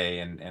plus day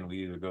and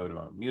we either go to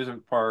a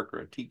amusement park or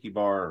a tiki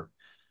bar,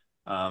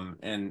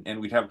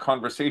 and we'd have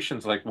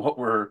conversations like what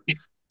we're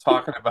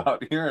talking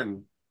about here.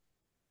 And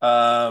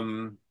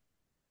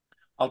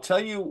I'll tell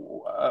you,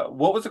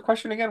 what was the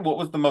question again? What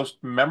was the most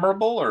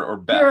memorable or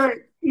best?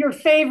 Your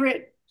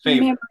favorite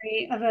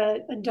memory of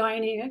a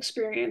dining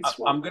experience?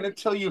 I'm going to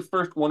tell you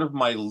first one of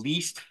my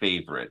least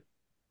favorite.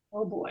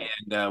 Oh boy.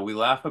 And we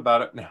laugh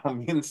about it now.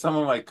 Me and some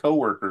of my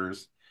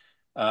coworkers,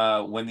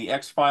 when the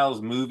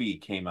X-Files movie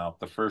came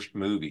out, the first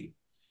movie,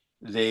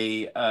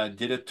 they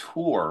did a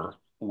tour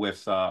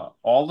with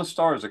all the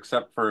stars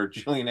except for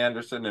Gillian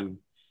Anderson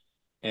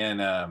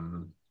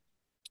and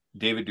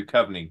David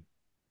Duchovny.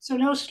 So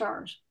no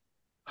stars.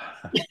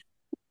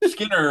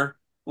 Skinner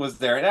was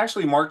there, and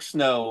actually Mark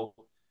Snow,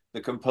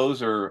 the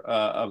composer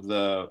of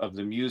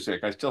the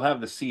music, I still have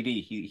the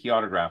CD. He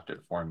autographed it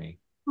for me.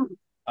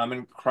 I'm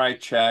in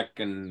Krychek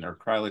or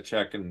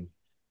Krylacek, and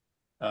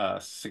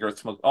cigarette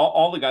smoke.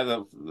 All the guys,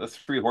 the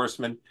three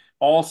horsemen,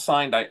 all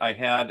signed. I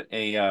had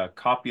a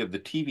copy of the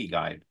TV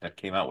guide that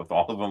came out with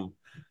all of them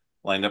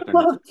lined up in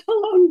Well, the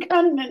lone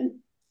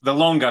gunman. the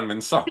lone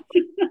gunman. So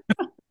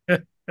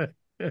the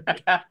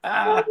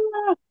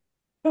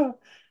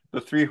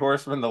three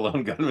horsemen, the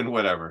lone gunman,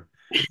 whatever.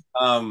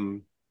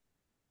 Um,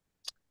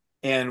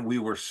 and we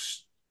were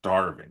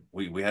starving.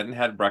 We hadn't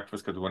had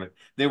breakfast because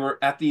they were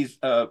at these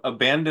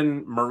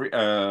abandoned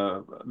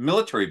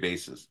military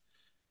bases,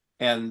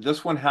 and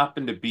this one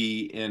happened to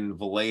be in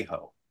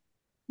Vallejo,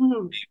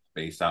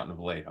 based out in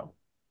Vallejo.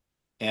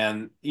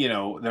 And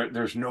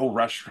there's no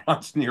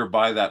restaurants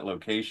nearby that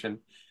location.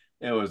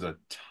 It was a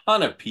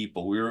ton of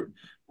people.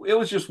 It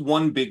was just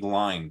one big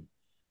line,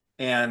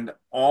 and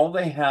all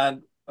they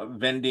had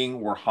vending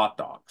were hot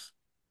dogs.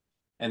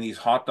 And these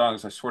hot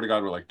dogs, I swear to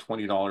God, were like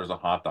 $20 a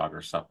hot dog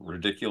or something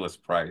ridiculous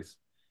price.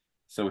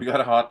 So we got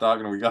a hot dog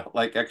and we got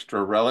like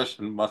extra relish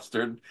and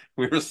mustard.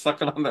 We were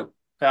sucking on the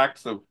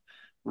packs of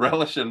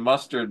relish and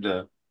mustard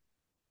to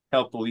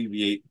help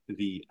alleviate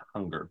the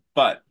hunger.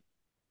 But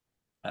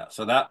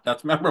so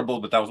that's memorable,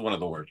 but that was one of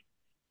the worst.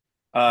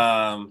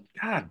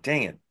 God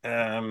dang it.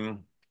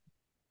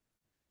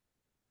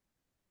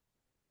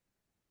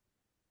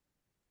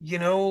 You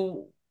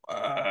know,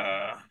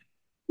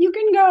 You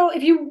can go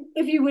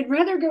if you would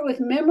rather go with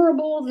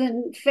memorable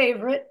than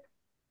favorite.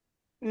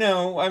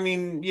 no, I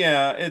mean,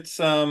 yeah, it's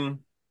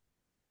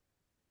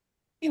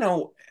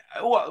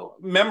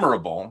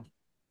memorable.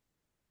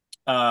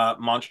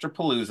 Monster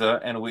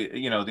Palooza, and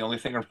the only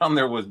thing around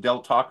there was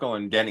Del Taco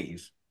and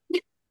Denny's,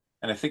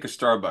 and I think a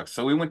Starbucks.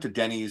 So we went to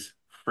Denny's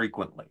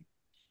frequently,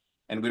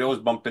 and we'd always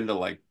bump into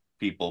like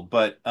people.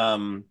 But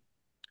the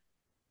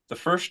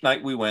first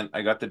night we went,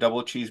 I got the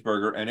double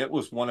cheeseburger, and it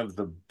was one of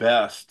the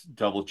best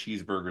double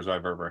cheeseburgers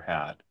I've ever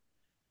had.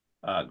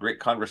 Great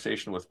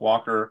conversation with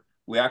Walker.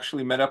 We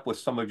actually met up with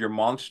some of your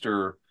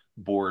Monster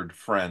board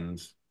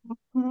friends.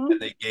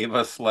 And they gave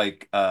us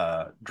like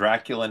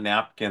Dracula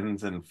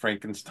napkins and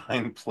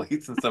Frankenstein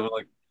plates and stuff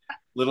like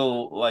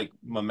little like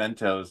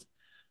mementos.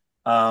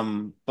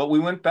 But we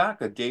went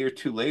back a day or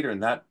two later,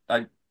 and that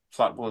I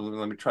thought, well,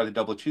 let me try the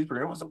double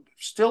cheeseburger. It was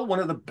still one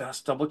of the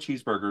best double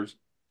cheeseburgers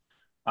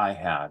I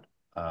had.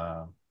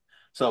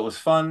 So it was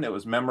fun, it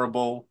was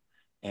memorable,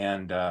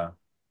 and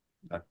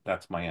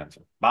that's my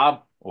answer.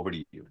 Bob, over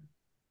to you.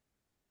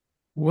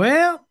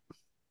 Well,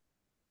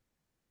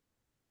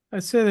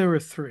 I'd say there were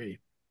three,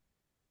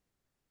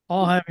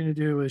 all having to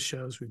do with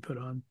shows we put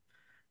on.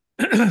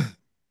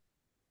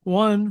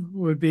 One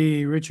would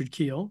be Richard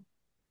Keel.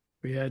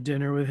 We had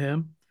dinner with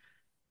him.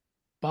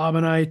 Bob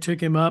and I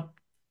took him up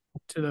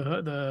to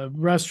the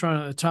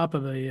restaurant at the top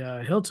of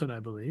the Hilton, I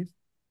believe.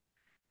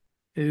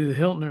 Either the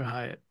Hilton or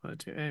Hyatt.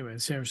 Anyway, in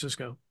San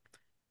Francisco.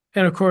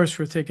 And of course,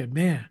 we're thinking,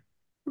 man,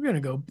 we're going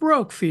to go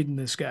broke feeding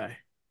this guy.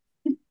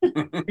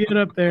 We get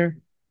up there.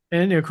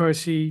 And of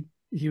course, he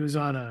was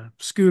on a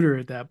scooter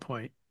at that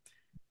point.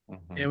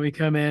 And we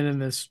come in,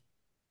 and this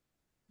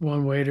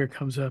one waiter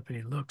comes up and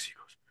he looks, he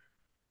goes,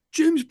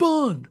 James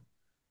Bond.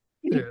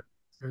 Yeah,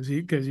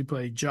 because he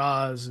played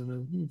Jaws in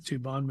the two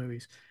Bond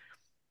movies.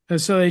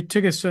 And so they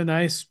took us to a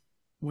nice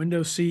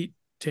window seat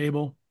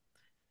table,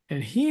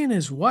 and he and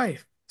his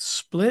wife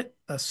split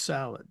a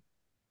salad.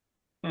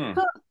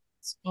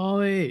 That's all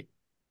they ate.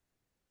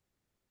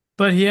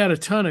 But he had a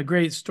ton of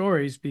great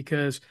stories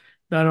because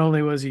not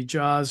only was he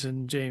Jaws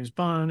and James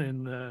Bond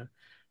and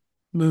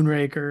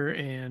Moonraker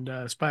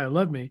and Spy Who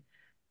Loved Me,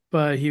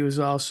 but he was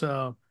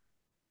also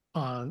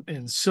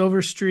in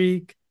Silver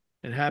Streak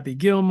and Happy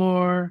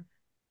Gilmore,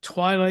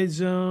 Twilight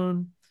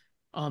Zone,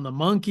 on the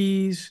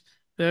Monkeys.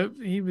 That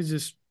he would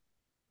just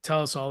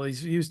tell us all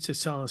these. He was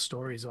just telling us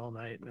stories all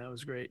night, and that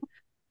was great.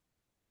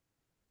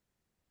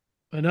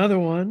 Another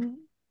one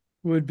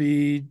would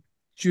be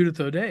Judith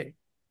O'Dea,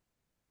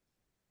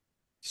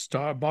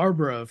 Star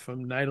Barbara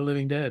from Night of the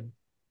Living Dead,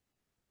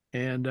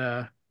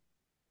 and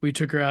we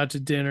took her out to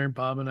dinner.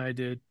 Bob and I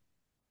did,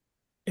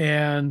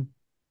 and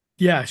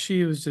yeah,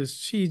 she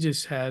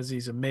just has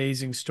these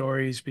amazing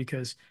stories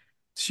because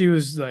she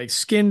was like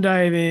skin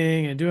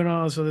diving and doing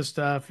all this other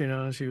stuff.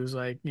 She was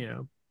like,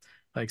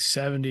 like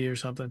 70 or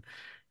something.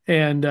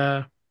 And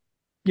yeah,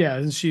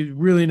 and she's a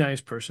really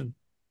nice person.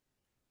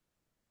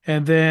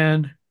 And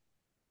then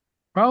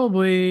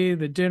probably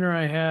the dinner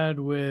I had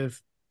with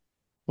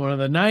one of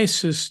the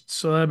nicest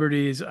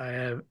celebrities I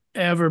have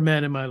ever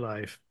met in my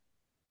life.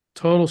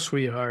 Total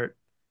sweetheart.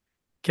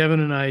 Kevin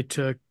and I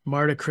took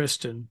Marta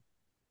Kristen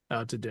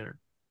out to dinner.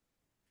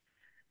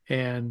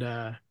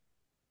 And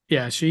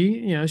yeah,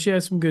 she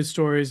had some good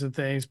stories and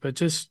things, but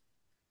just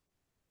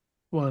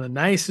one of the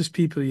nicest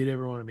people you'd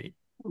ever want to meet.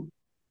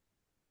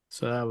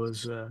 So that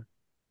was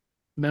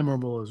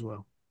memorable as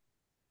well.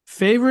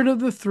 Favorite of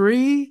the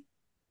three?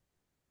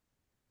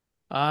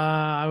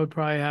 I would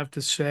probably have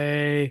to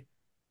say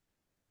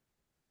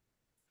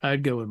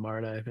I'd go with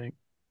Marta, I think.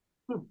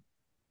 All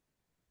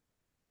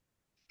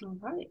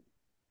right.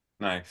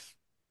 Nice.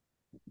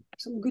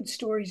 Some good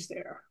stories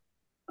there.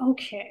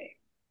 Okay.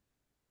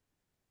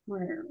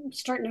 We're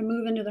starting to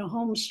move into the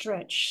home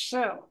stretch.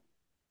 So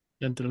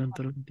Dun, dun,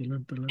 dun,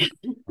 dun, dun,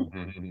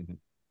 dun.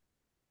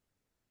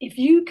 If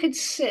you could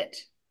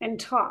sit and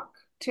talk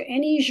to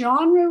any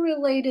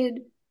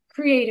genre-related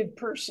creative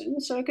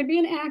person, so it could be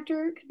an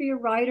actor, it could be a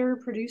writer,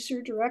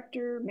 producer,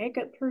 director,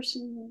 makeup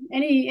person,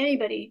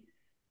 anybody,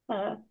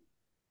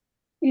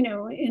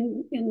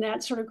 in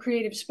that sort of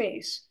creative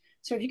space.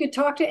 So if you could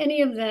talk to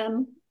any of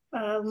them,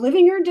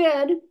 living or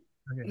dead,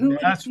 Okay, who would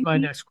that's it my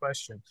be? next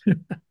question.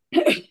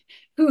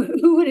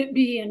 Who would it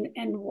be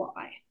and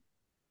why?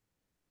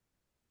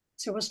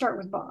 So we'll start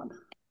with Bob.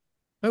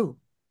 Oh,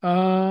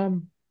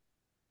 um,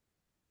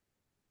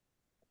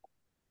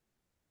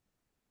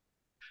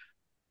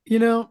 you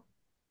know,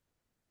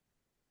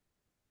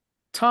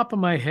 top of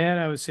my head,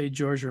 I would say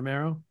George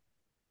Romero,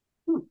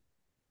 Hmm.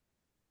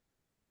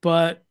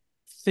 but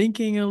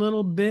thinking a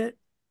little bit,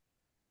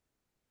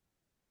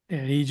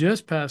 and he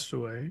just passed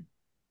away,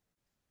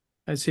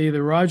 I'd say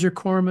either Roger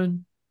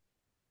Corman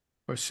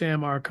or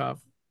Sam Arkoff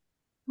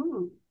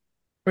Hmm.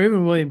 or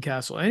even William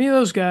Castle. Any of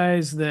those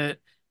guys that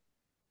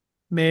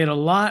made a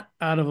lot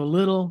out of a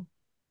little.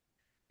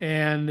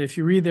 And if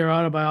you read their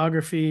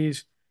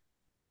autobiographies,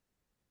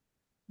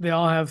 they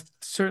all have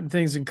certain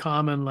things in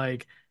common,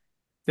 like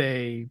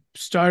they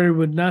started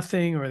with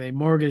nothing, or they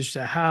mortgaged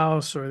a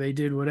house, or they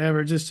did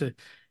whatever just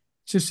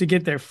to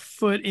get their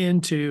foot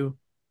into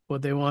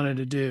what they wanted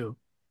to do.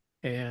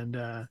 And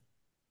I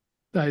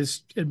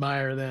just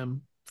admire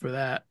them for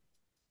that.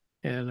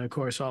 And of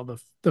course, all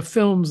the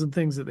films and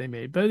things that they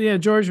made. But yeah,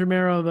 George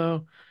Romero,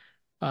 though,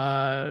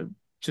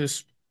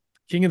 just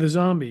king of the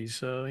zombies.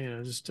 So,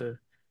 just to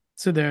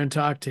sit there and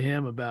talk to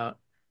him about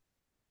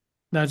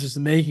not just the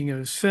making of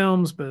his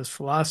films, but his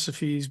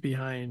philosophies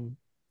behind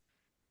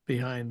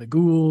the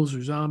ghouls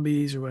or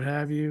zombies or what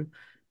have you.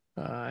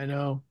 I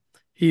know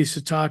he used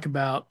to talk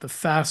about the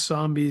fast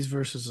zombies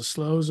versus the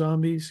slow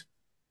zombies.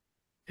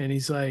 And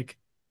he's like,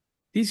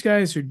 these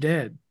guys are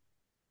dead.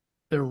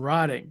 They're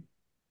rotting.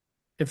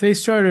 If they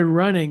started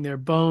running, their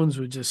bones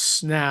would just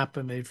snap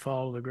and they'd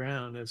fall to the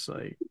ground. It's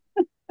like,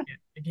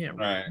 you can't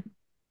run. Right. What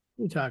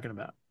are you talking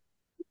about?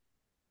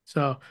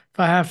 So if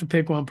I have to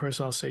pick one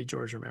person, I'll say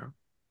George Romero.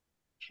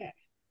 Okay.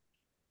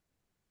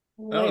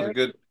 That was a Larry.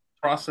 good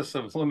process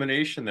of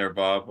elimination there,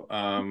 Bob.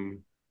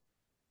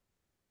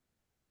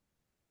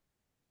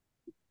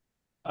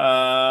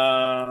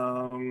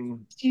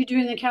 You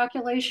doing the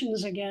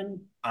calculations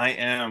again? I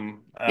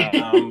am.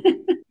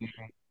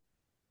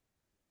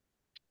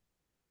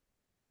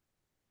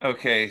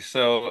 Okay,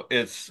 so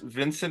it's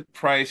Vincent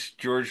Price,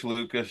 George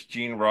Lucas,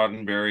 Gene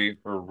Roddenberry,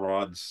 or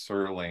Rod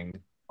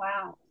Serling.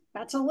 Wow,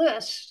 that's a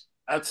list.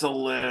 That's a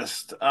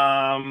list.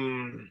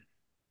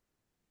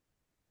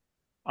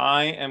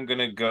 I am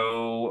gonna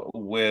go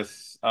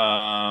with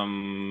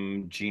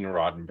Gene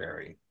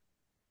Roddenberry.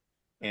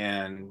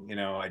 And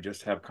I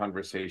just have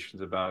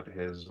conversations about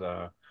his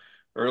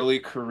early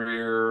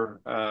career,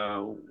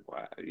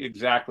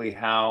 exactly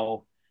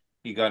how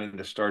he got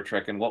into Star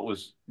Trek and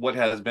what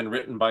has been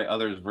written by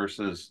others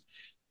versus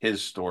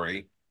his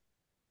story.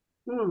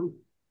 Hmm.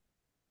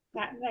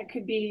 That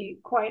could be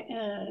quite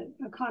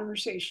a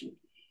conversation.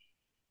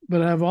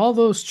 But out of all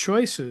those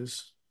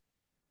choices,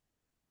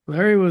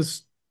 Larry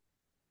was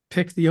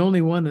picked the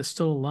only one that's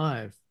still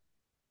alive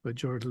with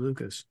George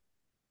Lucas.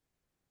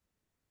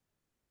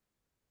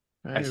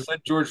 I Right? said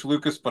George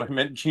Lucas, but I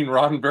meant Gene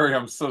Roddenberry.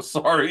 I'm so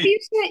sorry.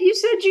 You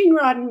said Gene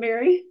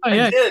Roddenberry. Oh, I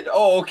yeah. did.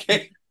 Oh,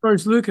 okay.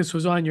 George Lucas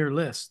was on your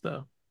list,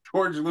 though.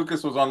 George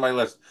Lucas was on my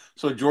list.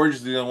 So George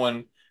is the only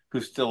one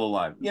who's still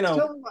alive.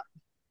 Still,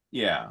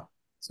 Yeah.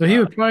 So he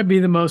would probably be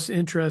the most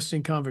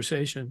interesting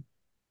conversation.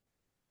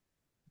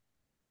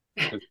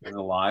 Is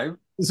alive.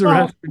 Because the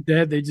well, rest are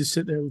dead. They just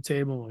sit there at the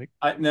table like,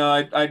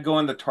 I'd go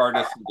in the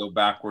TARDIS and go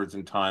backwards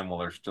in time while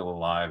they're still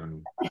alive,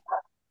 and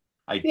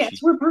I yes, cheat.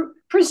 we're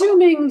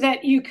presuming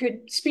that you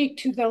could speak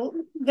to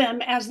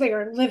them as they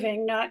are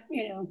living, not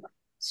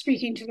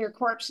speaking to their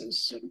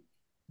corpses. So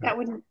that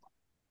wouldn't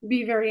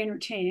be very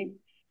entertaining.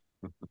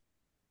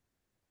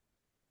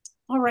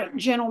 All right,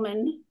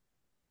 gentlemen.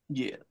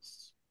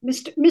 Yes.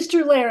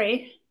 Mr.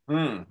 Larry,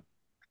 Hmm.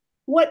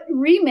 what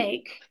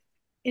remake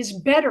is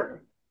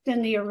better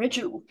than the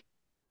original?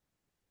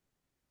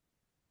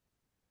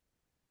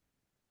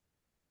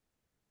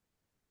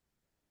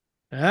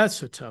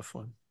 that's a tough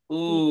one.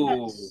 Ooh.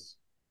 Yes.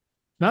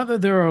 Not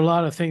that there are a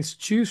lot of things to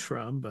choose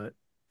from, but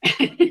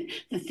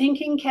The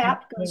thinking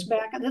cap goes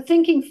back, the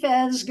thinking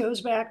fez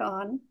goes back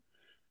on.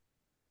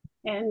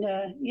 And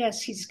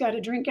yes, he's got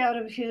a drink out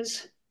of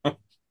his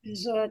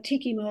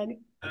tiki mug.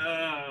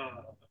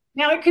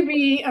 Now, it could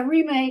be a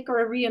remake or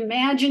a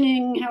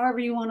reimagining, however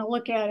you want to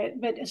look at it,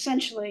 but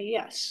essentially,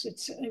 yes,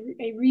 it's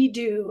a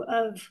redo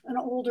of an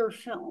older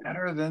film.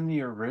 Better than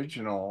the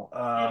original.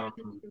 Better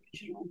than the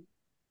original.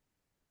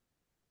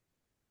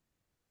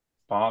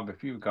 Bob,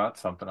 if you've got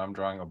something, I'm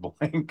drawing a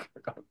blank.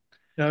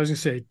 I was gonna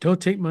say,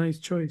 don't take my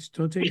choice.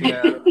 Don't take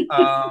Yeah.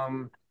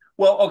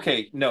 Well,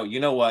 okay. No, you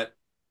know what?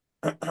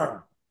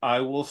 I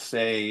will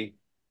say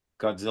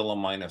Godzilla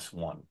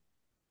 -1.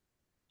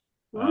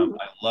 Mm.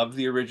 I love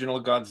the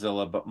original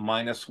Godzilla, but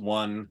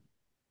 -1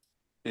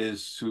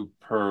 is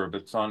superb.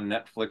 It's on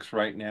Netflix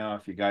right now.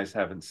 If you guys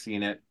haven't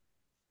seen it,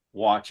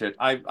 watch it.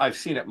 I've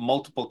seen it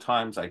multiple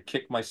times. I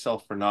kick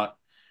myself for not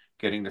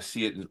getting to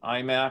see it in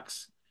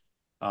IMAX.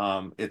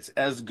 It's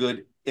as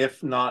good,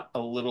 if not a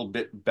little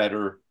bit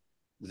better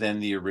than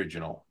the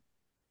original,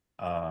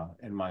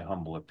 in my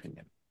humble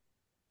opinion.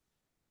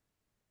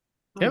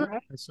 Yeah,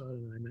 Right. I saw it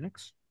in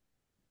IMAX.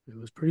 It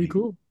was pretty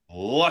cool.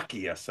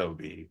 Lucky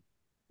SOB.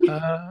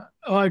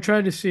 I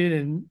tried to see it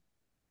in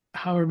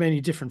however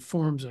many different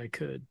forms I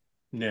could.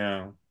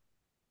 Yeah.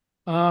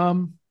 I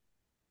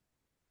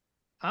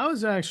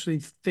was actually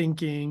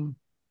thinking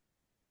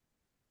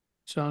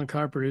John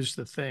Carpenter's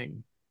The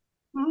Thing.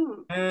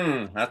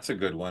 That's a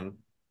good one.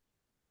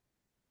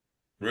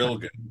 Real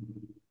good.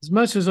 As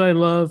much as I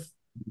love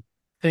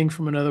Thing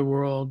from Another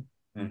World,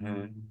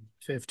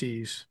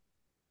 50s,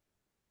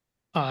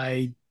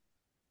 I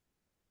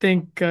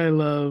think I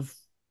love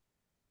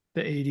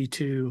the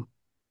 82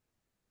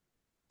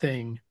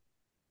 Thing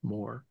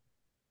more.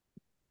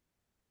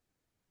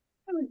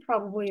 I would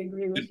probably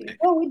agree with you.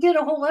 Well, we did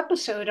a whole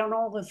episode on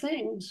all the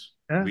things.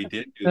 Yeah. We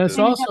did do It's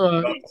the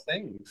also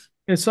things.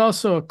 It's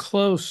also a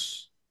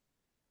close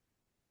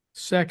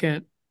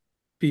second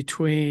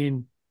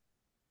between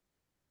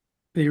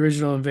the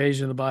original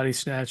Invasion of the Body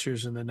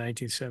Snatchers and the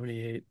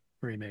 1978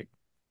 remake.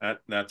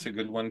 That's a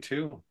good one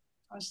too.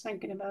 I was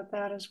thinking about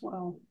that as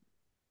well.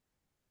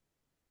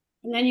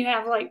 And then you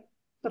have like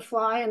The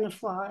Fly and The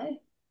Fly.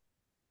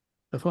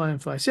 The Fly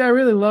and Fly. See, I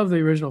really love the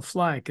original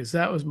Fly because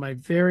that was my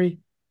very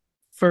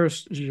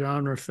first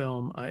genre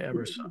film I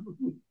ever saw.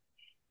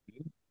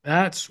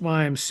 That's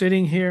why I'm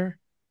sitting here.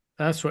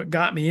 That's what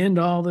got me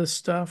into all this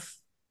stuff.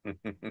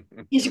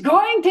 He's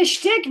going to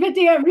stick with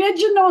the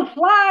original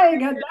Fly,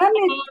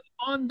 goddammit.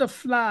 On the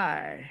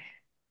Fly.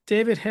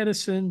 David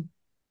Hedison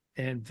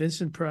and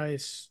Vincent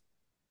Price.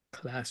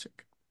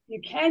 Classic. You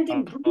can't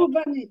improve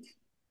on it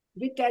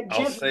with that I'll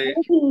Jeff say-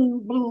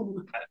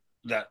 Goldblum.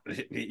 That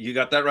you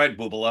got that right,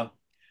 Boobala.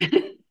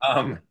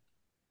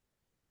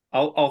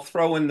 I'll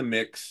throw in the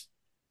mix,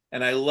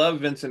 and I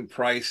love Vincent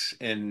Price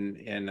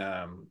in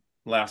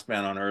Last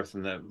Man on Earth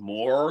and the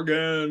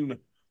Morgan,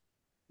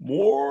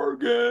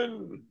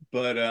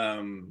 but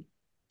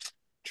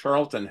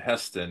Charlton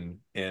Heston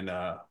in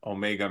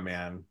Omega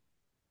Man.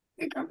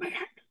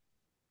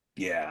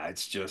 Yeah,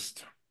 it's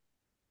just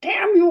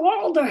Damn you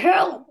all to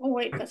hell. Oh,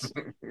 wait, that's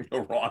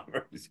wrong,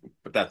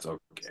 but that's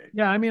okay.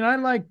 Yeah, I mean, I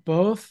like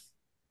both.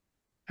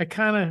 I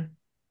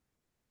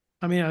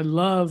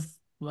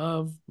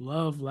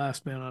love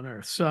Last Man on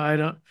Earth. So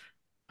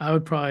I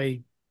would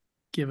probably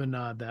give a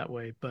nod that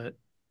way, but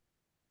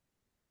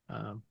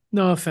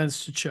no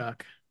offense to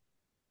Chuck.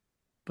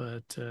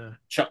 But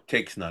Chuck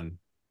takes none.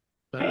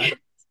 but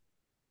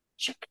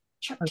Chuck.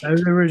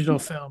 the original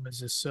film is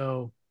just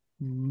so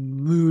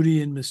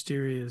moody and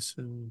mysterious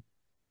and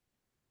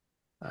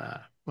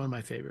one of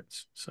my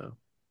favorites. So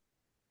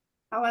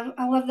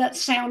I love that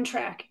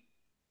soundtrack.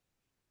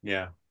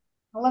 Yeah.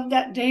 I love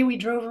that day we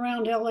drove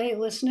around LA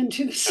listening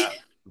to the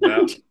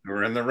Yeah,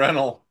 we're in the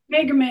rental.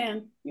 Mega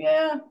Man.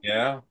 Yeah.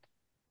 Yeah.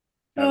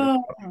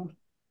 Oh,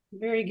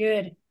 very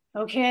good.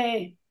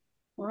 Okay.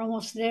 We're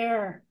almost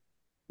there.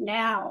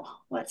 Now,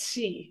 let's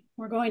see.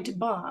 We're going to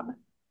Bob.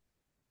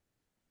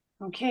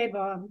 Okay,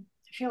 Bob.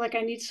 I feel like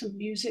I need some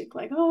music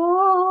like,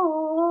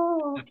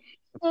 oh,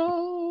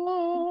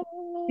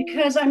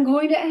 because I'm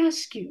going to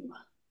ask you,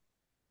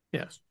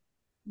 yes.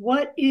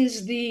 what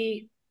is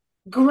the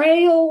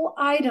grail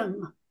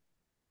item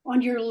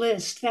on your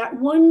list? That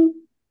one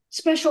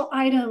special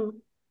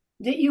item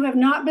that you have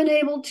not been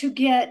able to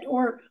get,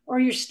 or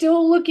you're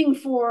still looking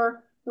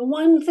for, the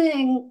one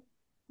thing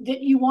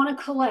that you want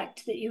to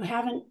collect that you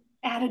haven't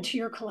added to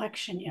your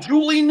collection yet.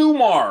 Julie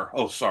Newmar.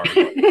 Oh, sorry.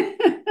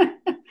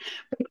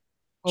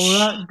 Well, we're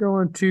not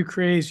going too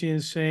crazy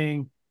and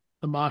saying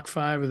the Mach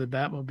 5 or the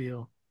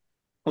Batmobile.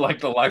 Like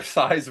the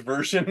life-size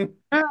version.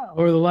 Yeah,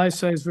 or the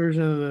life-size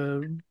version of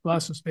the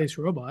Boston Space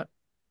Robot.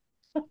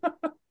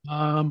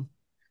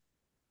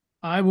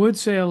 I would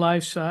say a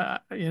life-size,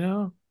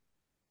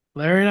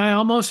 Larry and I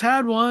almost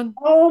had one.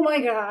 Oh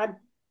my God.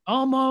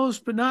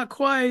 Almost, but not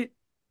quite.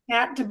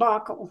 That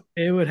debacle.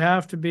 It would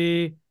have to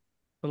be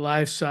the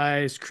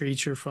life-size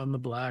creature from the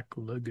Black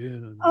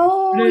Lagoon.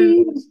 Oh,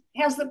 he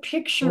has the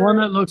picture. The one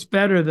that looks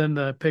better than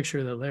the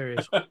picture that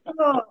Larry's.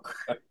 Oh,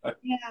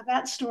 yeah,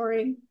 that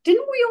story.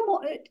 Didn't we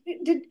almost,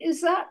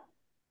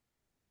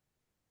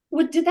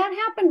 did that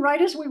happen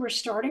right as we were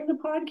starting the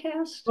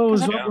podcast? Oh, it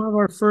was 'Cause one of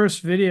our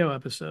first video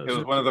episodes. It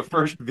was one of the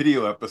first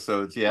video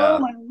episodes. oh Yeah.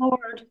 my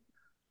Lord.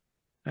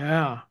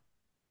 Yeah.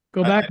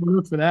 Go back and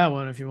look for that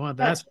one if you want.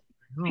 That's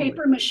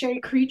Paper mache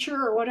creature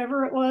or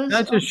whatever it was.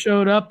 that just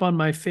showed up on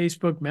my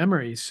Facebook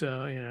memories.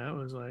 So, it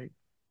was like,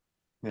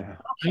 Yeah.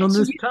 Okay, on so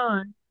this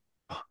time.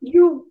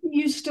 you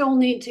still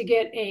need to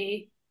get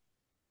a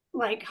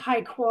like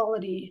high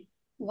quality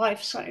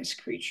life-size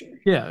creature.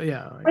 Yeah.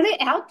 Are they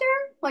out there?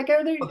 Like,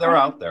 are they? They're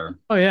out there.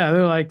 Oh, yeah.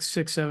 They're like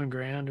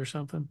 $6-7 or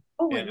something.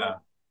 Oh my Yeah. God.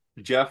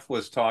 Jeff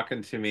was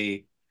talking to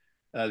me.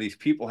 These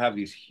people have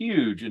these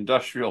huge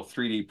industrial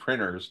 3D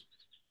printers,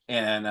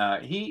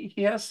 and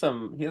he has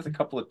a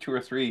couple of two or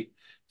three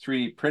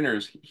 3D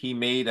printers. He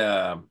made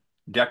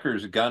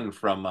Decker's gun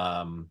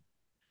from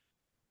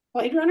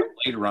Blade Runner?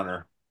 Blade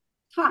Runner.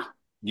 Huh.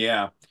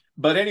 Yeah.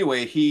 But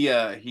anyway, he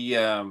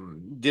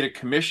did a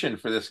commission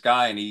for this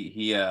guy, and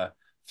he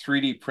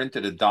 3D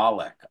printed a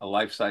Dalek, a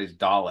life-size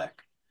Dalek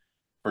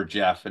for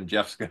Jeff, and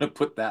Jeff's gonna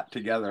put that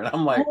together. And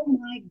I'm like, Oh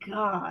my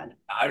God.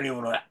 I don't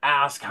even want to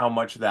ask how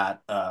much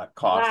that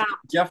cost. Wow.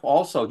 Jeff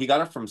also, he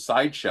got it from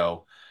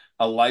Sideshow,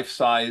 a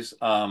life-size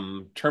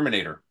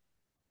Terminator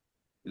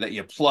that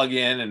you plug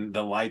in and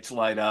the lights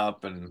light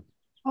up, and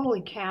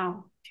Holy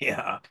cow.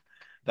 yeah,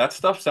 that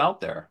stuff's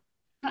out there.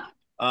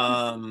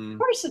 Of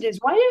course it is.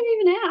 Why didn't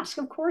you even ask?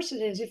 Of course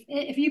it is.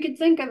 If you could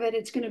think of it,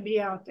 it's going to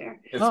be out there.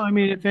 Oh, I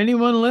mean, if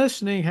anyone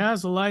listening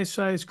has a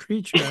life-size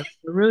creature,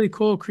 a really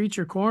cool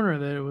creature corner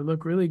that it would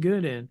look really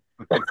good in,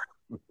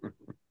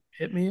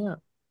 hit me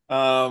up.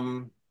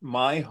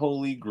 My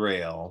holy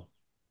grail,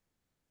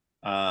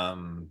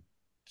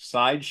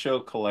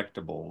 Sideshow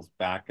Collectibles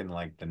back in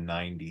like the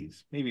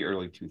 90s, maybe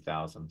early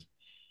 2000s,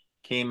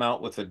 came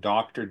out with a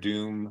Doctor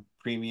Doom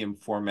premium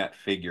format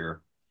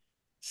figure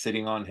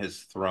sitting on his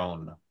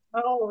throne.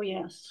 Oh,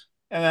 yes.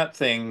 And that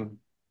thing,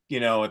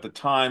 at the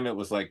time it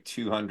was like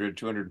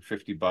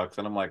 $250.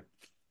 And I'm like,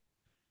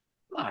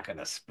 I'm not going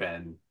to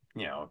spend,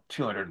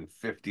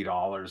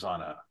 $250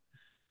 on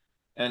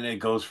and it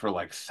goes for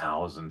like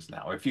thousands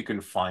now, if you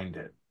can find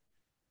it.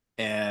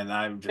 And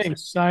I'm just like,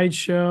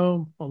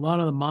 Sideshow, a lot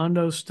of the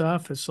Mondo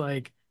stuff, it's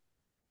like,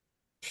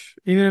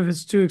 even if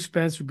it's too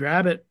expensive,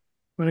 grab it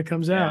when it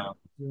comes out.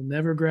 You'll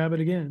never grab it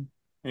again.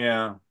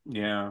 Yeah.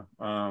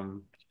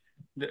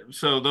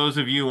 So those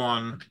of you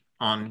on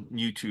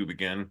YouTube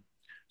again,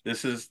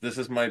 this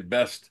is my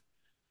best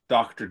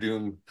Doctor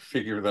Doom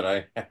figure that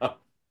I have,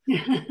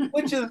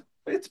 which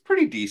it's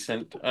pretty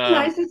decent.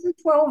 Nice. It's a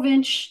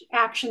 12-inch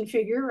action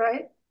figure,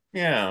 right?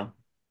 Yeah.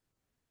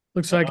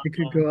 Looks like it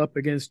could go up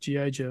against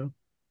G.I. Joe.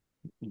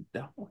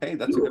 Hey,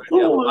 that's a good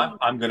idea.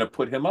 I'm going to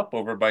put him up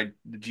over by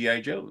the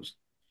G.I. Joes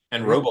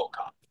and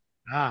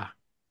RoboCop.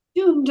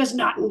 Doom does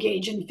not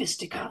engage in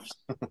fisticuffs.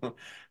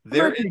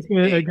 There is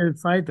a good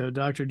fight, though,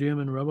 Dr. Doom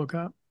and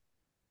RoboCop.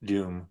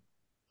 Doom.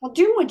 Well,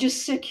 Doom would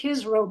just sick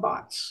his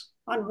robots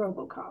on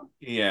RoboCop.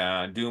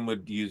 Yeah, Doom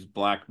would use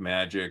black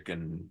magic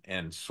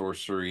and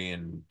sorcery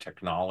and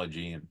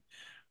technology, and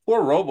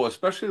poor Robo,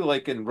 especially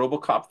like in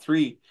RoboCop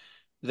 3,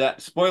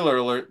 that, spoiler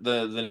alert,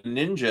 the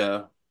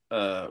ninja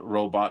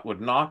robot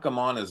would knock him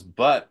on his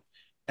butt,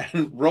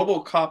 and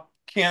RoboCop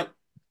can't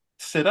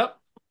sit up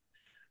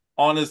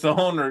on his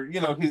own, or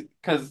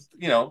because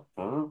I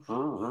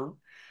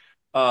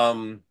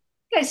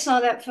saw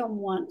that film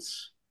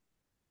once.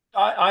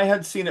 I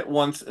had seen it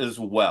once as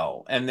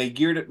well, and they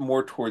geared it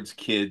more towards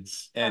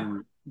kids,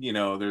 and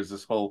there's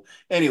this whole,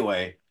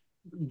 anyway,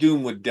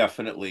 Doom would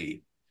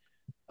definitely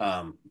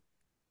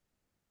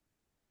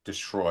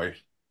destroy,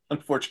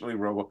 unfortunately,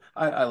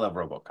 I love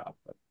RoboCop,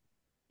 but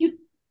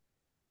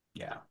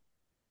yeah.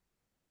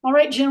 All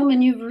right,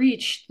 gentlemen, you've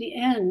reached the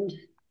end.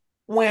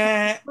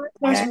 There's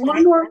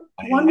one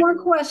more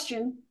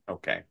question.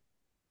 Okay.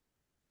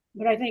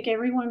 But I think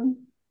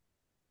everyone,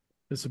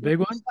 it's a big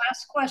one.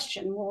 Last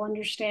question will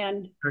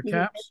understand. Our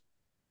caps.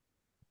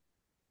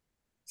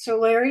 So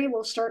Larry,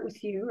 we'll start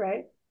with you,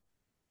 right?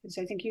 Because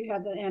I think you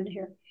had the end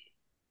here.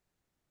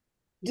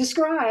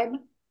 Describe,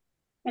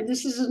 and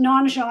this is a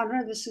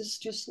non-genre, this is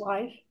just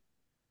life.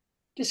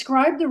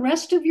 Describe the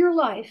rest of your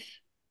life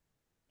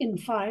in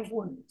 5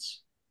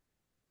 words.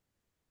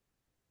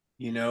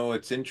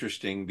 It's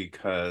interesting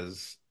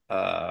because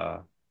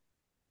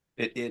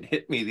it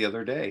hit me the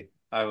other day.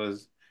 I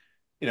was,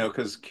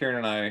 because Karen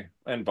and I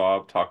and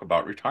Bob talk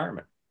about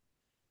retirement.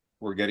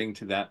 We're getting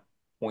to that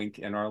point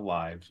in our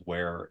lives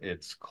where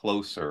it's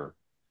closer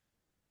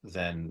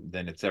than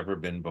it's ever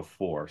been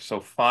before.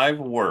 So 5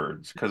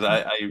 words, because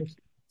I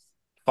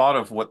thought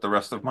of what the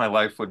rest of my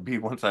life would be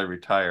once I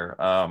retire.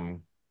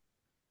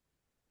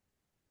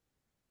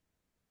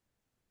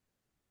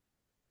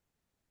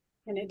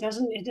 And it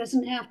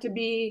doesn't have to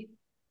be,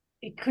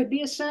 it could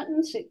be a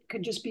sentence, it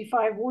could just be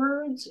 5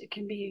 words, it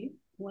can be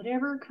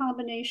whatever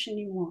combination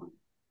you want.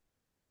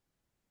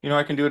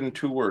 I can do it in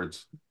 2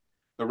 words.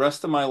 The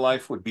rest of my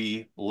life would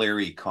be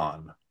Larry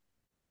Con.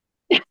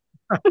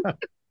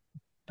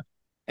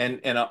 and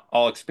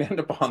I'll expand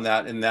upon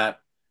that in that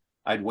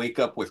I'd wake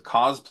up with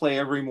cosplay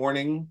every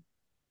morning.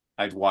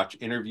 I'd watch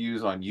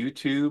interviews on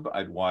YouTube.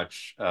 I'd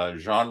watch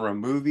genre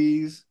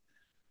movies.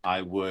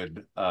 I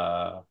would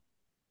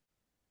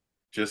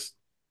just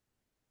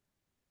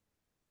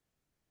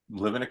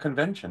live in a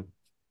convention.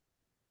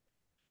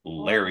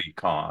 Larry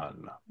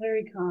Con.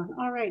 Larry Con.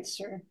 All right,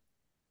 sir.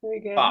 Very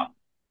good. Bob.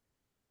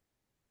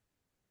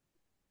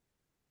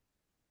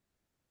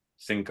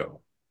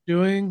 Cinco.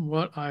 Doing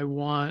what I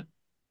want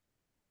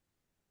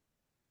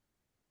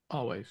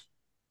always.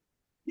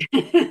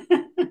 I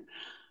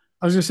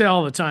was gonna say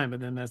all the time, but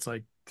then that's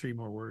like 3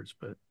 more words,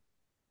 but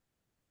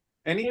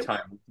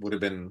anytime would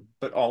have been,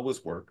 but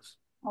always works.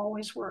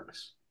 Always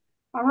works.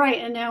 All right,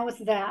 and now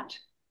with that,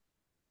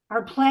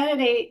 our Planet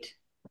 8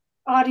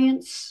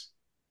 audience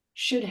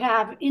should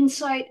have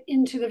insight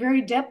into the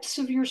very depths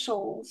of your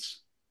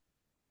souls.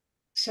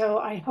 So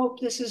I hope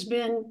this has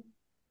been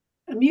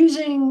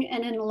amusing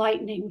and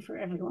enlightening for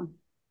everyone.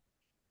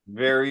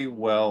 Very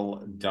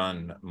well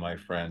done, my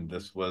friend.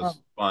 This was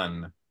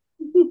fun.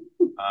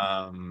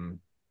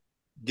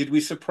 Did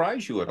we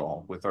surprise you at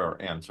all with our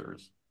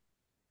answers?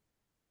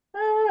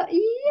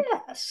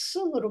 Yes,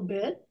 a little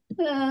bit.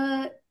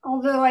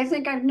 Although I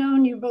think I've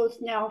known you both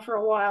now for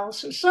a while,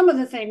 so some of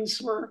the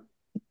things were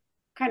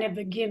kind of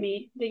the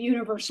gimme, the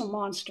universal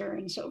monster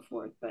and so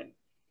forth. But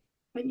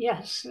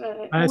yes,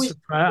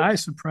 I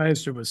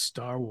surprised her with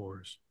Star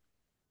Wars.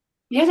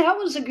 Yeah, that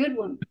was a good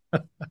one.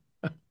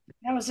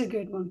 That was a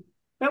good one.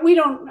 But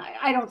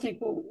I don't think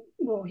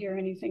we'll hear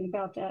anything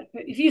about that.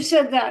 But if you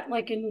said that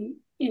like in,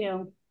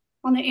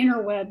 on the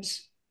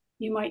interwebs,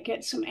 you might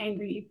get some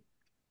angry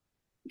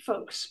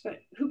folks, but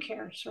who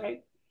cares,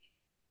 right?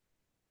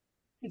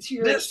 It's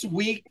your This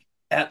week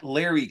at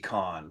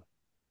LarryCon,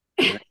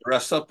 we're gonna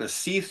dress up as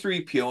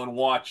C-3PO and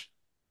watch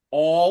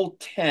all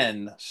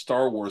 10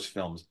 Star Wars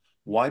films.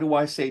 Why do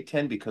I say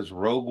 10? Because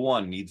Rogue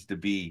One needs to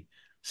be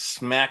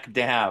smack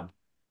dab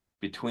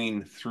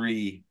between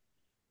 3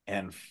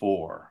 and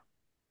 4.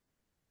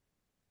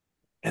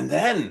 And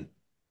then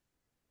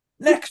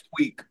next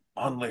week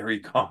on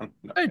LarryCon,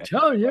 I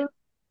tell you.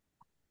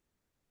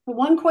 the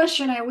one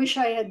question I wish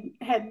I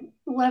had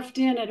left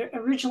in it.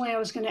 Originally, I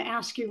was going to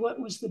ask you what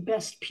was the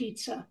best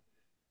pizza,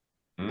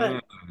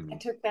 but I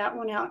took that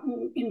one out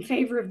in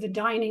favor of the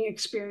dining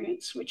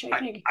experience, which I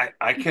think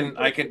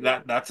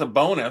that's a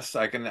bonus.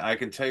 I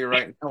can tell you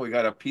right now, we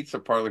got a pizza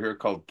parlor here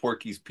called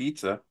Porky's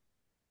Pizza.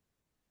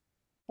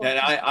 And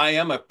I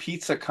am a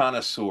pizza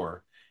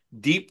connoisseur.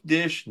 Deep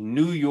dish,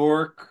 New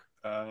York,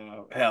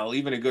 hell,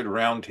 even a good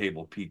round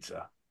table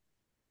pizza.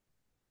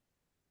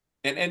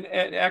 And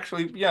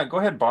actually, yeah, go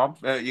ahead, Bob.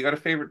 You got a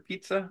favorite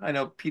pizza? I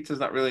know pizza's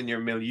not really in your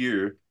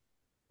milieu.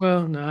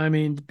 Well, no, I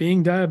mean,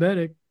 being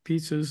diabetic,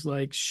 pizza's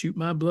like shoot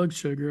my blood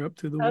sugar up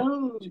to the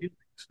wall.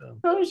 So.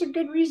 Well, there's a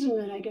good reason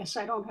then I guess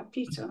I don't have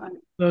pizza on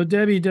it. So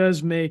Debbie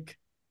does make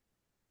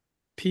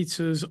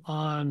pizzas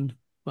on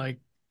like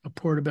a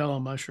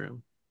portobello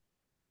mushroom.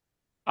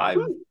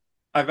 I've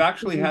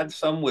actually had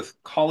some with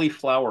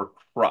cauliflower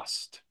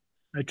crust.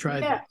 I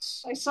tried that.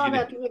 I saw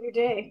that the other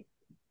day.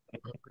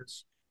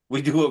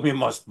 We do what we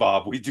must,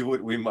 Bob. We do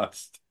what we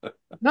must.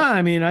 No,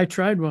 I mean, I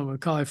tried one with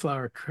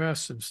cauliflower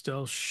crust and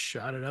still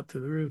shot it up to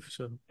the roof.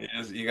 So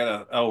you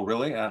gotta. Oh,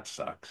 really? That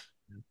sucks.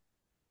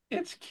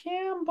 It's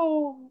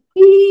Campbell.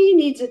 He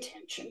needs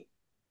attention.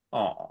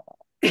 Oh,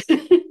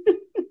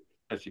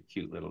 such a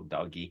cute little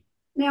doggy.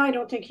 Now I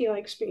don't think he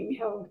likes being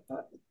held.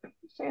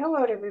 Say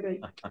hello to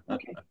everybody.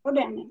 Okay, go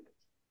down there.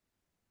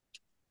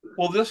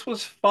 Well, this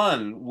was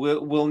fun.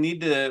 We'll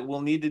need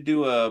to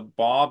do a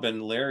Bob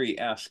and Larry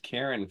ask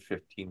Karen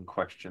 15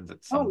 questions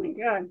at some. Oh my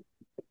God,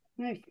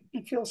 I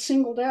feel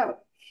singled out.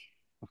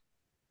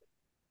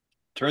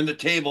 Turn the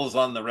tables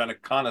on the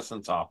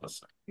Reconnaissance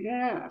Officer.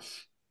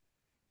 Yes.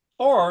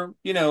 Or,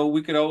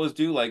 we could always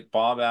do like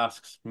Bob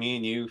asks me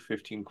and you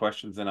 15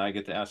 questions, and I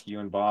get to ask you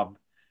and Bob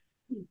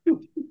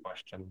 15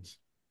 questions.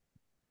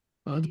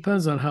 Well, it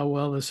depends on how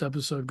well this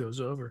episode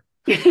goes over.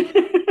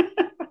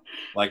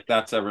 Like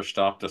that's ever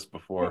stopped us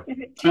before. If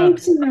it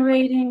tanks in the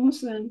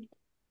ratings, then.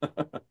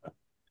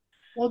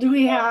 Well, do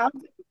we have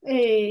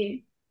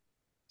a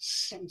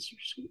censor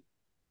sweep?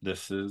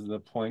 This is the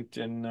point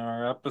in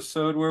our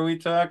episode where we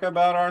talk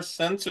about our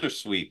censor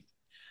sweep.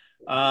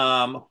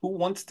 Who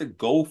wants to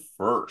go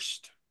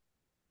first?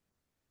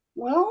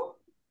 Well,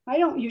 I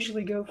don't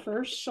usually go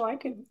first, so I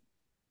could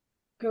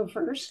go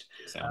first.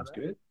 Sounds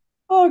good.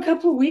 Oh, a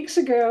couple of weeks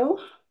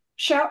ago,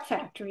 Shout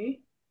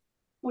Factory,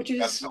 which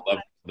is... I love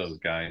those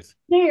guys.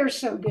 They are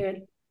so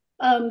good.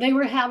 They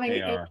were having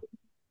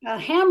a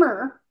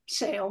hammer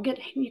sale.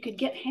 You could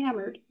get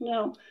hammered.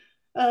 No.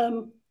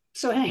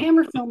 So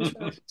Hammer films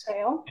were on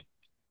sale.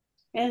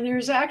 And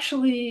there's a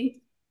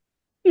few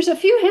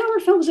Hammer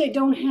films they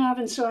don't have,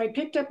 and so I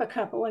picked up a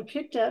couple. I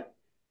picked up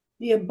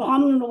The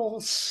Abominable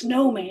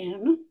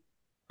Snowman.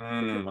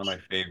 One of my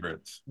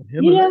favorites.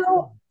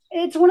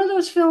 It's one of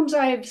those films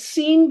I've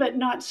seen but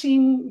not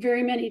seen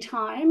very many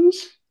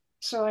times.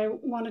 So I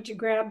wanted to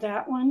grab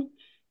that one.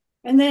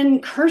 And then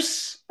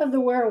Curse of the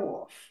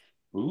Werewolf.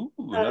 Ooh,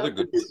 another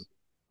good one.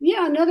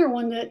 Yeah, another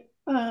one that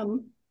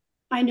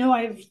I know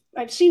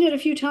I've seen it a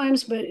few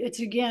times, but it's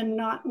again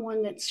not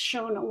one that's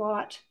shown a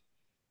lot,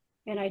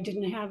 and I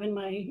didn't have in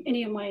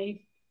any of my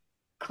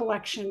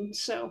collection.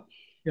 So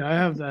yeah, I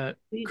have that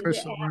Curse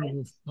of the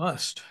Werewolf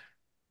bust.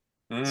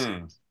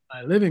 My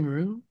living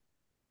room.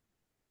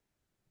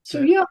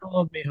 So yeah,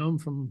 followed me home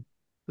from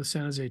the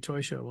San Jose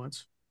Toy Show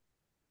once.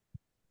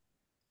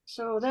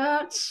 So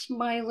that's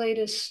my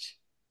latest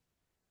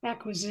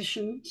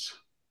acquisitions.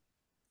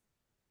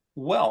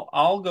 Well,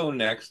 I'll go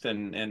next,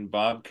 and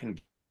Bob can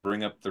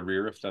bring up the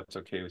rear if that's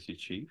okay with you,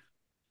 Chief.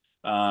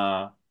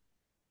 From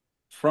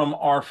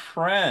our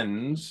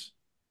friends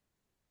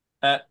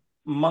at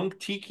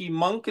Munktiki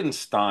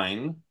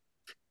Munkenstein,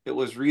 it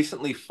was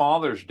recently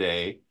Father's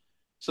Day,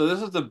 So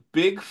this is the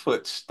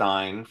Bigfoot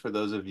stein for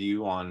those of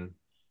you on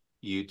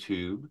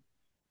YouTube.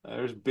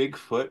 There's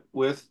Bigfoot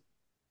with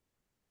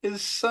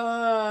his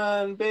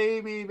son,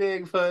 baby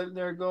Bigfoot.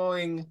 They're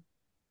going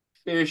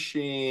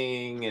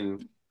fishing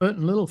and But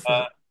in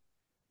Littlefoot.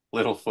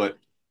 Littlefoot.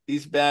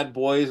 These bad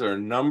boys are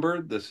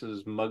numbered. This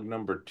is mug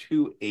number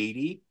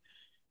 280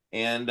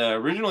 and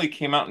originally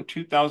came out in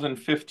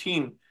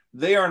 2015.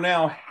 They are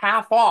now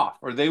half off,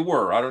 or they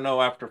were. I don't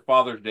know, after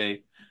Father's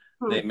Day,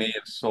 they may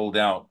have sold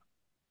out.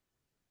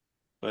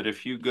 But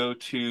if you go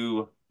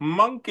to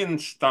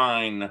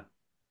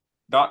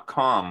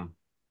munkenstein.com,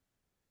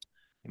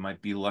 you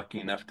might be lucky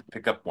enough to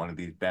pick up one of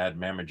these bad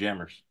mamma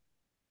jammers.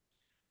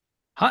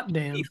 Hot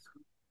damn.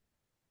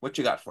 What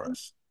you got for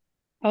us?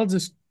 I'll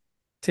just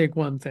take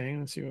one thing.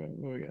 Let's see what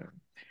we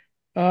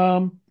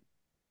got.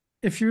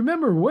 If you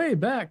remember way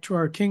back to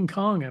our King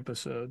Kong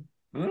episode,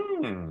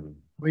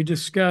 we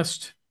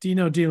discussed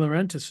Dino De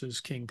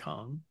Laurentiis's King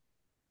Kong,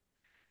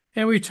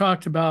 and we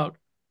talked about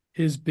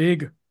his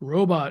big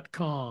robot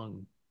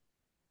Kong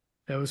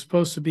that was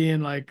supposed to be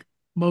in like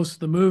most of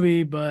the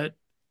movie, but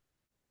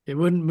it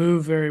wouldn't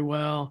move very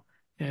well,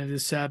 and it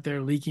just sat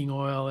there leaking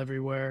oil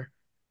everywhere.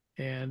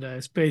 And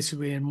it's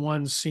basically in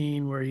one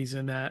scene where he's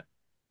in that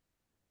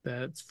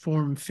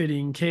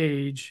form-fitting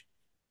cage,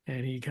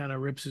 and he kind of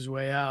rips his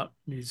way out.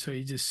 So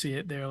you just see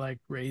it there like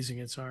raising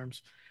its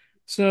arms.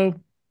 So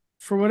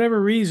for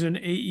whatever reason,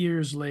 8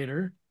 years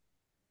later,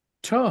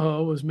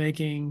 Toho was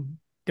making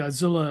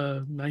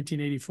Godzilla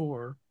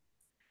 1984,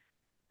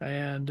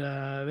 and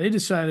they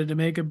decided to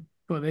make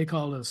what they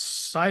called a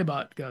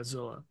Cybot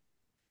Godzilla.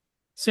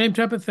 Same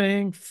type of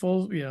thing,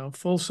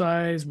 full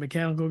size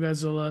mechanical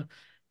Godzilla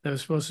that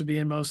was supposed to be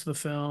in most of the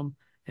film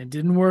and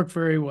didn't work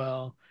very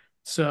well.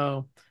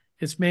 So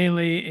it's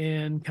mainly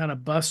in kind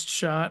of bust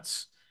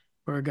shots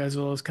where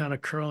Godzilla is kind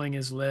of curling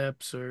his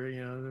lips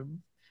or,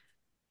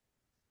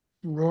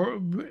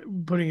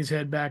 putting his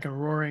head back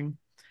and roaring.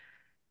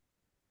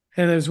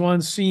 And there's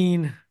one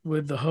scene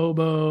with the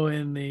hobo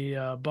in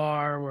the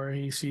bar where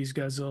he sees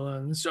Godzilla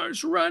and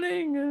starts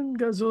running, and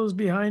Godzilla's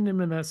behind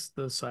him, and that's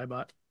the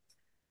Cybot.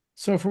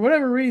 So for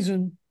whatever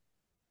reason,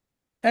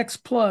 X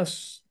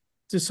Plus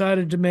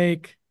decided to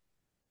make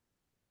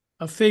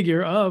a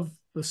figure of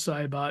the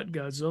Cybot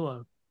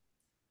Godzilla.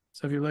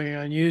 So if you're looking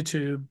on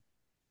YouTube,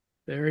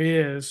 there he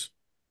is.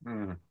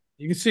 You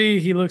can see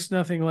he looks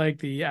nothing like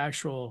the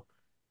actual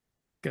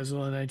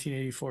Godzilla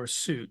 1984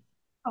 suit.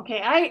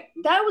 Okay,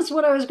 that was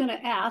what I was going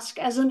to ask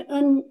as an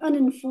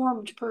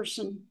uninformed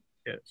person.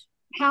 Yes.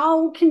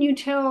 How can you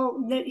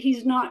tell that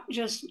he's not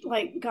just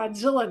like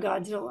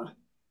Godzilla?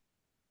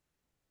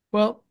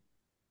 Well,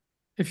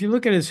 if you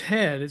look at his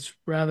head, it's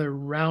rather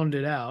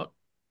rounded out.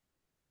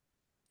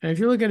 And if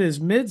you look at his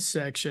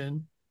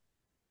midsection,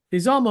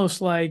 he's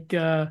almost like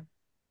the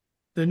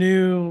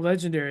new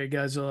legendary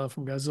Godzilla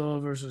from Godzilla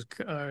versus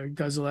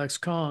Godzilla X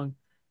Kong,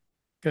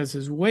 because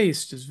his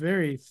waist is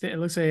very thin. It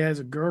looks like he has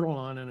a girdle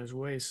on in his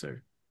waist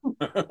there.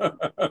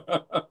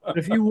 But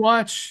if you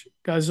watch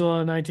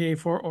Godzilla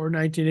 1984 or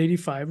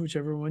 1985,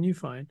 whichever one you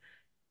find,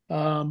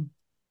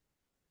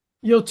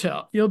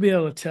 you'll be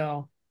able to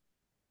tell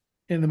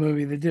in the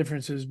movie the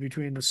differences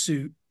between the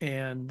suit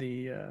and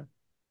the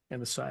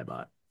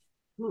Cybot.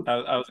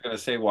 I was going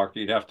to say, Walker,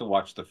 you'd have to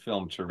watch the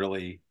film to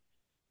really.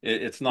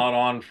 It's not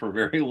on for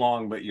very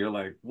long, but you're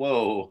like,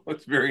 whoa,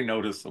 it's very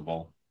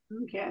noticeable.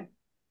 Okay.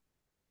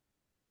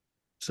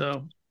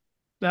 So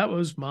that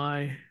was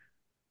my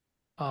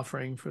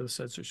offering for the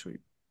Sensor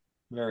Suite.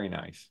 Very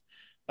nice.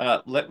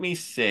 Let me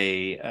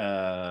say,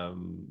 I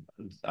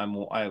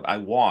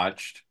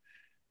watched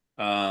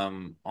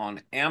on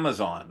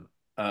Amazon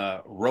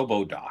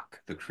Robodoc,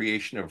 the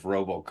creation of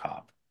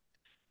RoboCop.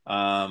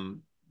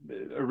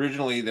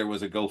 Originally, there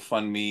was a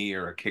GoFundMe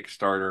or a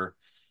Kickstarter,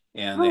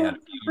 and they had a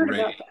few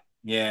raised.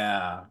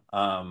 Yeah.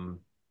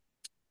 And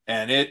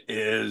it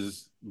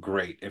is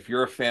great. If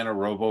you're a fan of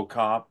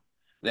RoboCop,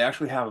 they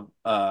actually have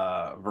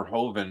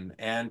Verhoeven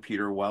and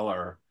Peter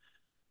Weller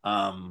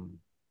in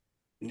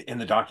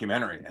the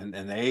documentary,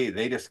 and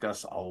they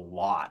discuss a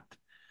lot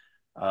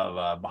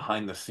of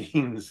behind the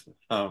scenes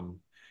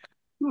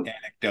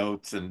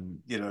anecdotes, and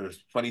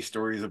there's funny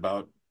stories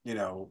about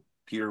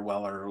Peter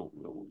Weller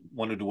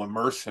wanted to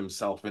immerse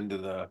himself into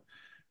the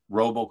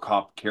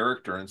RoboCop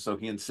character, and so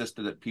he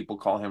insisted that people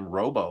call him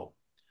Robo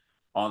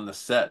on the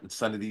set. And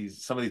some of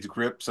these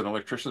grips and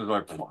electricians are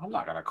like, well, I'm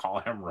not going to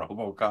call him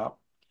RoboCop.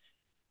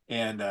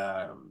 And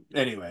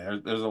anyway,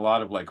 there's a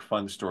lot of like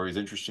fun stories,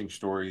 interesting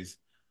stories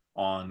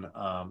on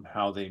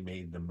how they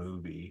made the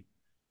movie.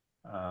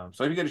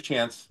 So if you get a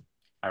chance,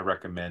 I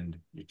recommend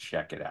you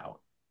check it out.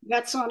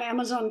 That's on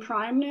Amazon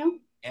Prime now?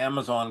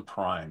 Amazon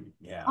Prime,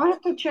 yeah. I'll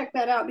have to check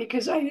that out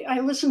because I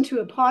listened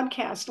to a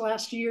podcast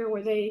last year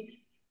where they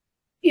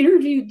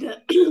interviewed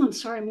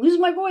sorry, I'm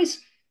losing my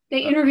voice.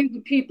 They interviewed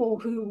the people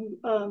who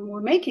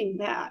were making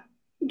that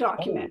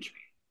documentary.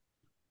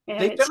 Oh.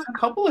 They've done a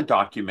couple of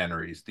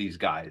documentaries, these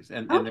guys,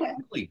 and Okay. they're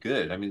really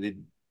good. I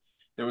mean,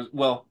 there was,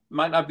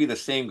 might not be the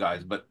same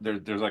guys, but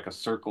there's like a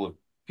circle of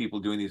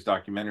people doing these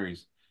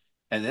documentaries.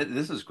 And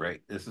this is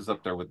great. This is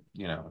up there with,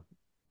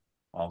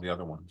 all the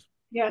other ones.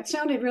 Yeah, it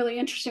sounded really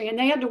interesting. And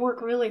they had to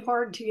work really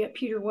hard to get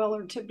Peter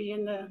Weller to be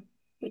in the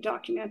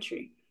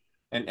documentary.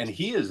 And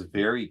he is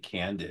very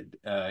candid.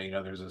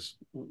 There's this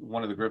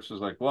one of the grips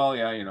was like, well,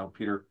 yeah,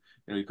 Peter,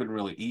 he couldn't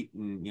really eat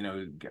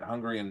and get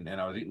hungry, and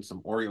I was eating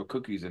some Oreo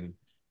cookies, and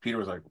Peter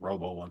was like,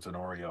 Robo wants an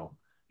Oreo.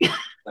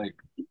 Like,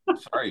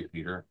 sorry,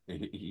 Peter.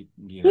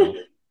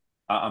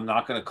 I'm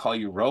not going to call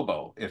you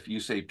Robo. If you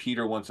say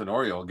Peter wants an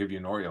Oreo, I'll give you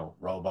an Oreo.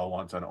 Robo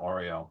wants an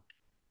Oreo.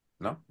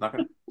 No, not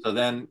going to. So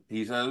then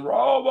he says,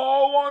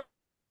 Robo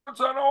wants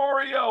an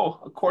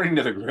Oreo, according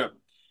to the grip.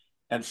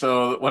 And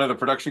so one of the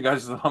production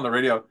guys is on the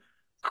radio.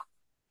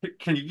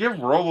 Can you give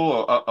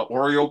Robo a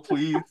Oreo,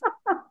 please?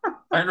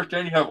 I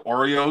understand you have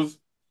Oreos.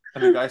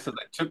 And the guy says,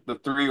 I took the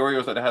 3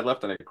 Oreos that I had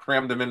left and I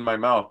crammed them in my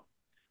mouth.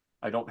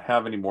 I don't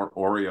have any more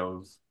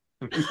Oreos.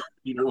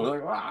 Peter was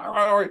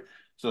like,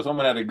 so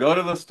someone had to go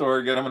to the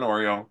store, get him an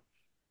Oreo.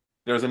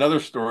 There's another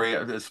story,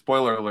 a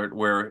spoiler alert,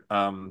 where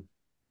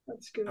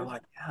that's good. they're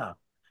like, yeah,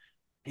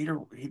 Peter,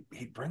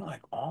 he'd bring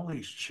like all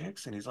these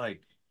chicks and he's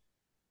like,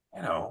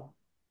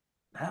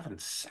 having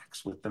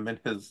sex with them in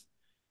his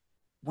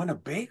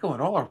Winnebago,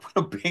 and all our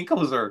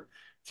Winnebagos are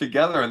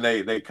together, and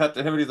they cut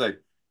to him and he's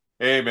like,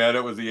 hey man,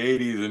 it was the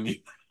 80s, and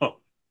it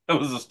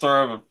was the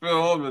star of a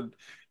film, and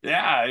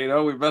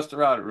yeah, we messed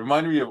around. It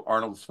reminded me of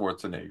Arnold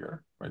Schwarzenegger,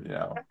 right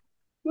now.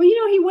 Well,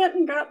 he went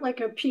and got like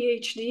a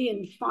PhD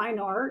in fine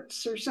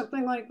arts or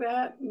something like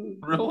that.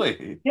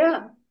 Really?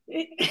 Yeah.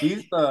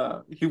 He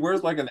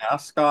wears like an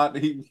ascot.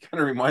 He kind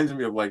of reminds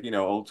me of like,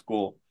 old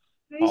school.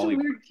 He's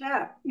Hollywood. A weird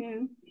cat, yeah.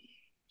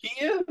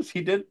 He is.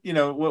 He did,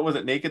 what was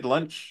it? Naked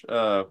Lunch. He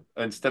did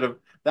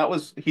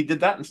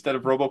that instead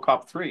of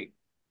RoboCop 3.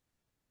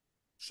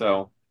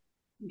 So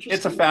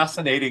it's a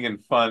fascinating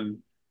and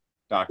fun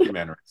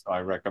documentary. So I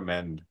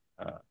recommend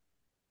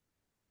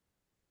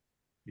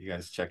you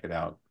guys check it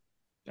out.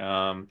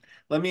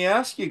 Let me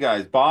ask you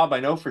guys, Bob,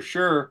 I know for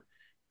sure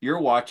you're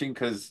watching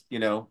because,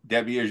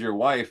 Debbie is your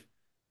wife.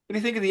 What do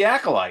you think of the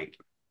Acolyte?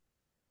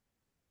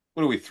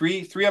 What are we,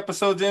 three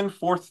episodes in?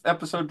 4th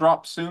episode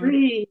drops soon?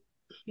 3.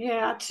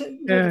 Yeah. I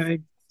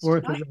think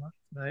 4th is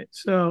tonight.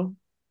 So,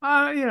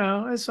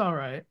 it's all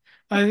right.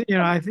 I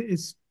think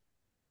it's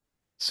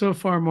so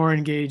far more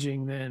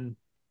engaging than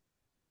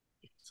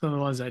some of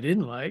the ones I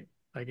didn't like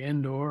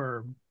Endor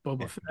or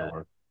Boba Fett.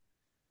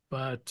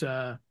 But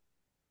I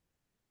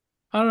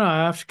don't know.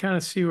 I have to kind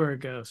of see where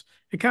it goes.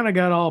 It kind of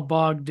got all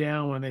bogged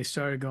down when they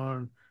started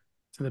going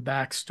to the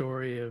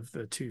backstory of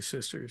the 2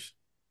 sisters.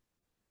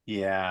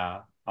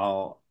 Yeah,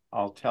 I'll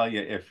tell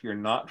you, if you're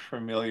not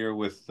familiar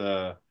with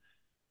the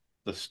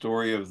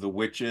story of the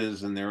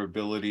witches and their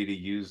ability to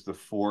use the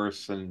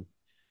Force, and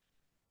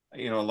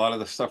a lot of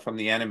the stuff from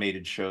the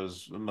animated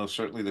shows, most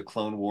certainly the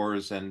Clone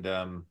Wars, and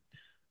I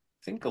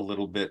think a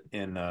little bit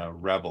in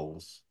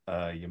Rebels,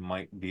 you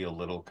might be a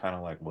little kind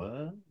of like,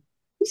 what?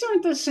 These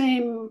aren't the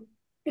same.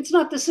 It's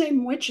not the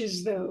same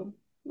witches, though,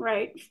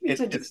 right?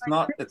 It's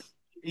not.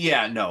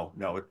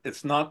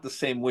 It's not the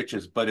same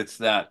witches, but it's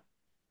that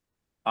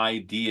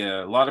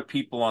idea. A lot of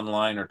people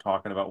online are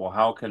talking about, well,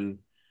 how can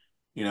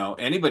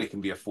anybody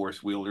can be a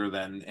Force wielder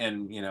then,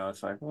 and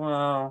it's like,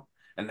 well,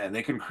 and then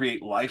they can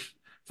create life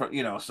from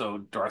so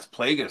Darth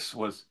Plagueis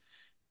was,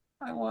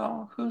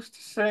 well, who's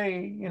to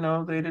say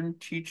they didn't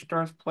teach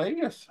Darth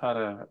Plagueis how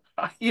to,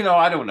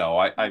 I don't know.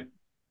 I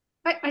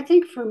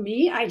think for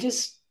me, I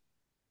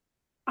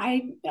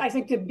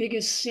think the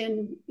biggest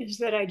sin is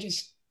that I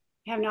just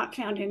have not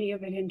found any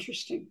of it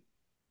interesting.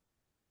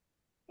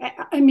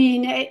 I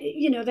mean,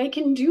 they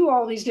can do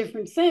all these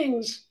different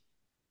things,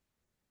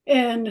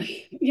 and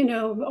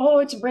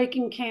it's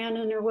breaking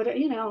canon or whatever.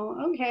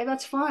 Okay,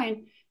 that's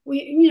fine.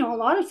 A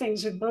lot of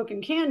things have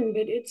broken canon,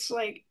 but it's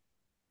like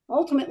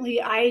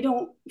ultimately, I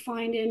don't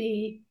find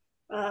the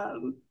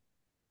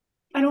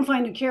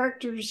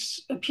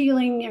characters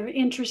appealing or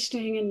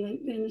interesting,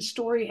 and the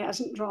story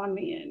hasn't drawn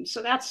me in.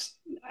 So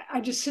I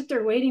just sit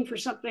there waiting for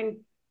something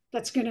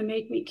that's going to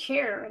make me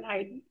care, and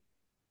I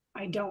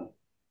don't.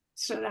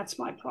 So that's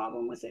my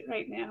problem with it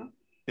right now.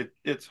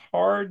 It's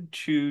hard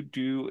to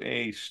do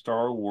a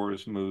Star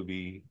Wars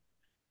movie.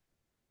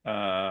 They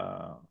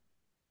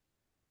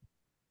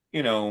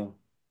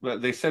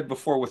said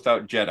before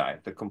without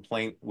Jedi, the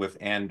complaint with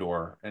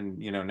Andor, and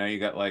now you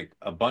got like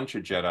a bunch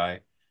of Jedi,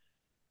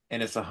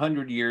 and it's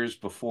 100 years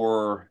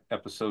before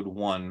Episode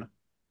 1,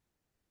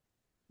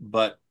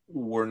 but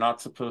we're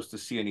not supposed to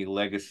see any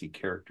legacy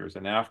characters.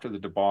 And after the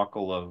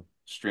debacle of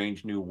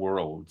Strange New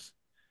Worlds,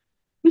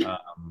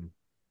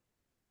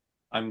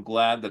 I'm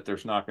glad that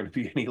there's not going to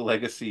be any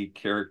legacy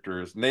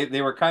characters. And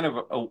they were kind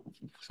of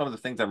some of the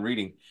things I'm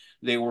reading,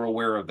 they were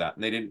aware of that,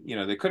 and they didn't.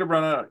 They could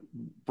have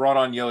brought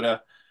on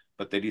Yoda,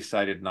 but they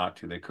decided not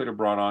to. They could have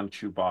brought on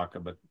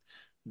Chewbacca, but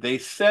they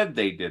said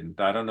they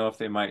didn't. I don't know if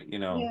they might,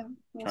 try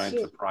and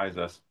surprise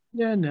us.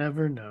 You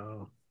never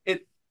know. And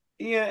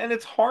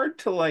it's hard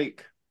to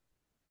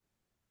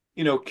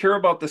care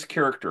about this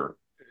character.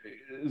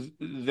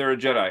 They're a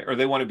Jedi, or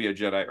they want to be a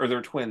Jedi, or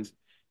they're twins.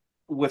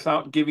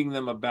 without giving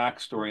them a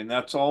backstory. And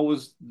that's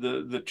always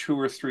the 2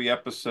 or 3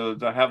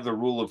 episodes. I have the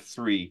rule of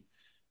 3.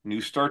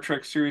 New Star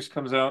Trek series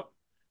comes out,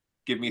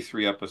 give me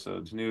 3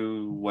 episodes.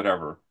 New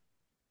whatever.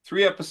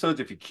 3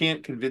 episodes. If you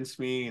can't convince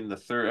me in the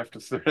third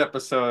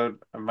episode,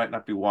 I might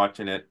not be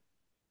watching it.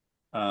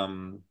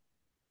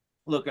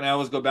 Look, and I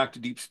always go back to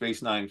Deep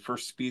Space Nine,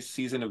 first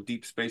season of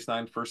Deep Space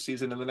Nine, first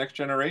season of The Next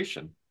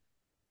Generation.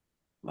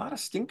 A lot of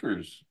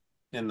stinkers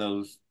in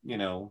those,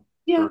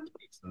 Yeah. first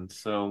seasons.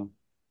 So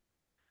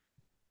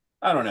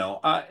I don't know.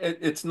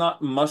 It's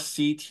not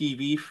must-see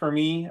TV for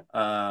me.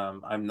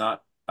 I'm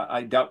not.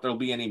 I doubt there'll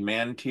be any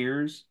man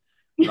tears.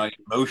 I'm not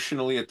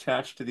emotionally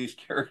attached to these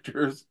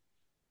characters.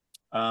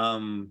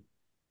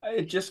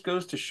 It just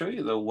goes to show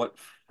you, though, what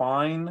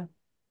fine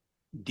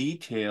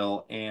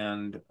detail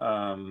and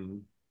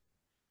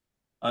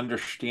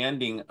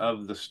understanding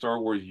of the Star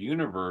Wars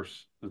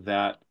universe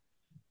that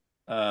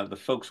the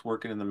folks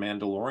working in the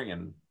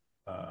Mandalorian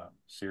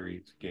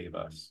series gave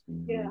us.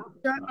 Yeah.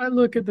 I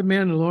look at the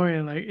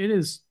Mandalorian like it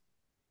is,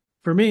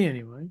 for me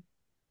anyway,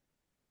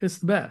 it's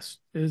the best.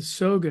 It's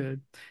so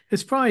good.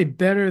 It's probably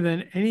better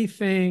than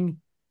anything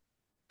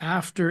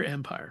after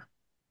Empire.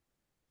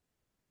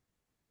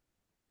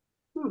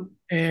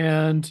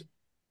 And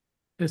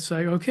it's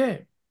like,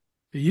 okay,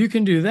 you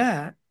can do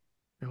that.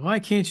 And why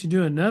can't you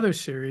do another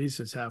series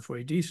that's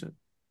halfway decent?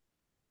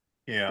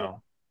 Yeah.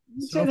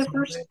 So the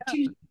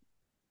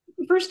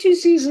first two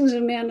seasons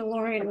of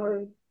Mandalorian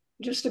were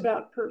just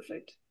about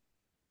perfect,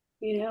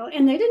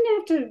 and they didn't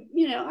have to,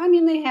 I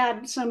mean, they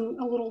had a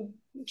little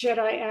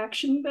Jedi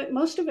action, but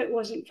most of it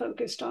wasn't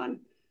focused on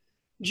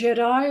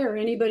Jedi or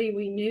anybody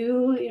we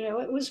knew.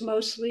 It was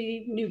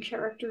mostly new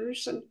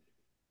characters, and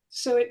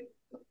so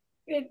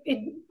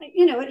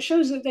it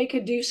shows that they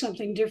could do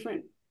something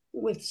different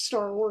with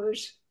Star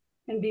Wars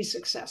and be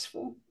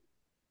successful.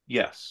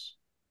 Yes,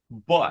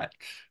 but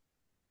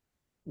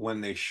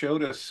when they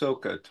showed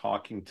Ahsoka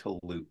talking to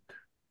Luke,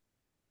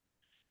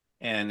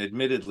 and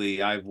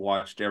admittedly, I've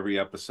watched every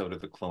episode of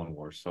the Clone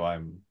Wars, so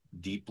I'm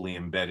deeply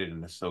embedded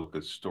in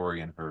Ahsoka's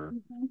story and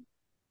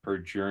her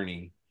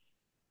journey.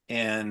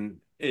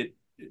 And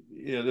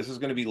this is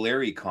going to be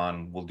Larry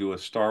Con. We'll do a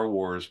Star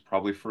Wars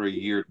probably for a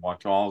year to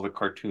watch all the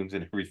cartoons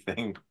and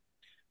everything.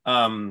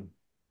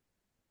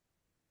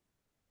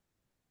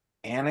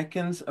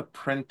 Anakin's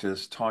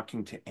apprentice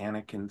talking to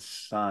Anakin's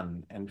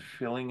son and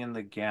filling in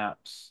the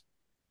gaps.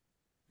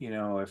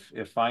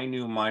 If I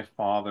knew my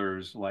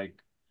father's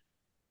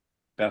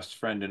best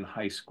friend in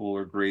high school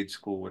or grade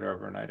school,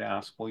 whatever, and I'd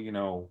ask,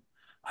 well,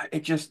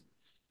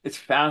 it's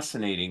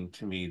fascinating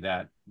to me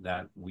that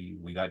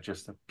we got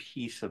just a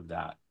piece of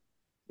that.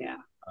 Yeah.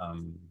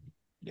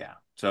 Yeah.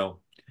 So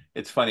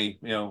it's funny,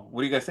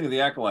 what do you guys think of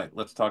the Acolyte?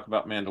 Let's talk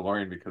about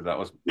Mandalorian because that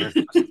was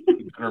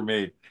better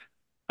made.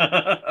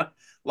 A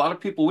lot of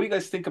people, what do you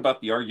guys think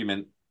about the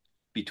argument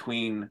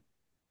between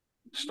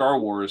Star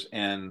Wars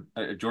and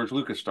George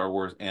Lucas Star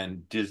Wars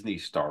and Disney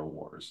Star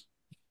Wars?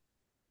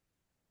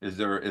 Is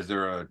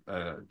there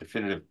a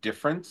definitive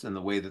difference in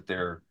the way that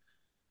they're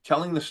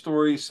telling the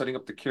story, setting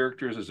up the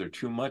characters? Is there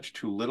too much,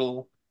 too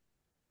little?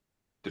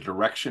 The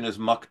direction is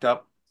mucked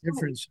up.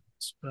 Differences,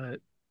 but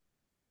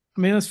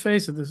I mean, let's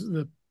face it.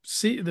 The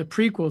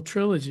prequel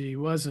trilogy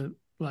wasn't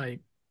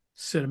like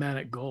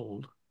cinematic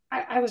gold.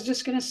 I was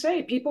just going to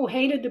say, people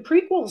hated the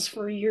prequels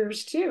for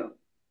years too.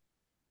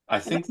 I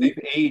think they've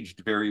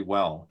aged very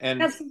well. And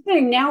that's the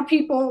thing. Now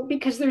people,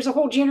 because there's a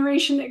whole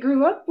generation that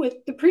grew up with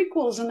the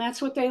prequels and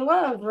that's what they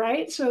love,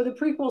 right? So the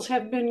prequels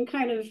have been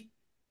kind of,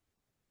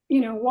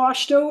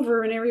 washed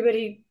over and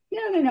everybody,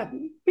 they're not,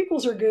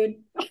 prequels are good.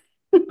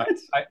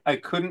 I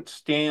couldn't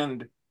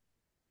stand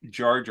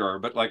Jar Jar,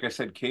 but like I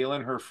said, Kayla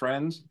and her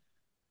friends,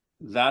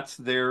 that's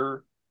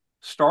their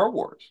Star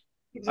Wars.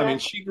 Exactly. I mean,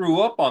 she grew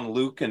up on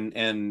Luke and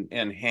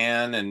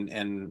Han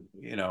and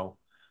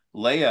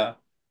Leia.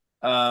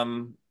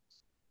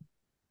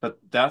 But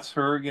that's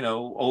her,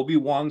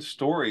 Obi-Wan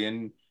story.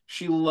 And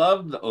she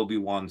loved the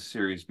Obi-Wan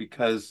series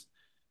because,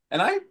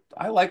 and I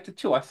liked it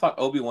too. I thought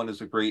Obi-Wan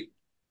is a great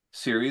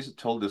series. It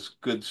told this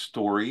good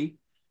story.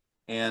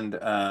 And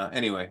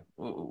anyway,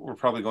 we're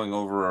probably going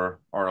over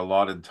our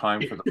allotted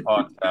time for the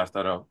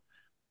podcast.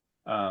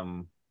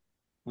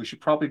 We should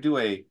probably do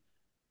a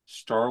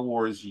Star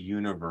Wars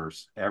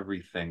universe,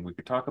 everything. We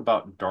could talk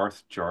about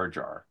Darth Jar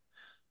Jar,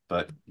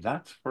 but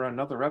that's for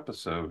another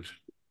episode.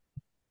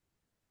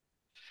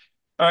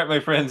 All right, my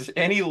friends,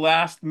 any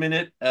last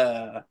minute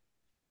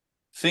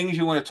things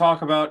you want to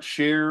talk about,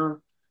 share?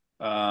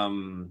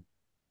 Any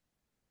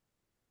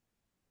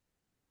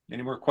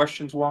more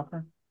questions,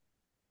 Walker?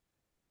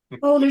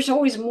 Oh, there's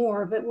always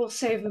more, but we'll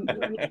save them.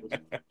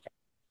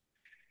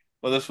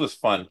 Well, this was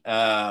fun.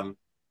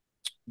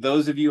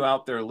 Those of you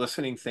out there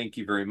listening, thank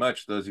you very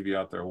much. Those of you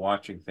out there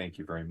watching, thank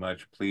you very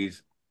much.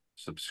 Please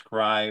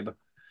subscribe to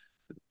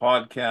the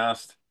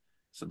podcast,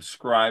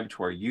 subscribe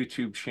to our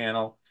YouTube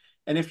channel.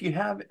 And if you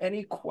have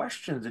any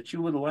questions that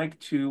you would like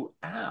to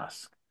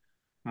ask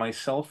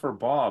myself or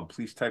Bob,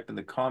 please type in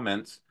the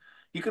comments.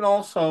 You can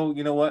also,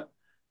 you know what?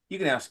 You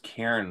can ask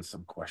Karen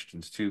some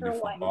questions too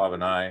before Bob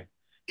and I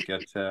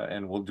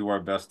and we'll do our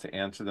best to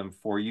answer them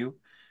for you.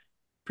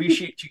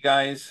 Appreciate you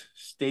guys.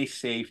 Stay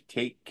safe.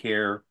 Take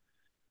care.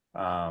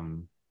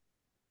 This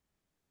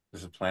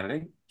is Planet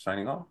 8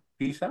 signing off.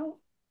 Peace out.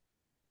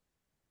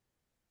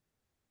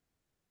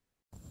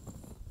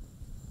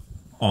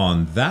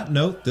 On that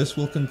note, this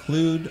will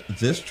conclude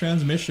this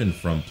transmission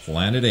from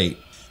Planet 8.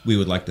 We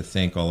would like to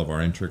thank all of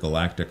our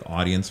intergalactic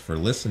audience for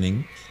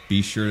listening.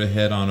 Be sure to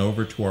head on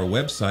over to our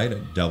website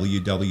at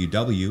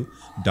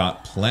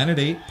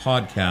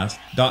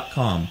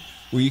www.planet8podcast.com,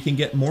 where you can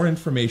get more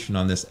information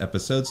on this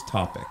episode's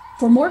topic.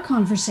 For more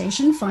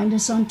conversation, find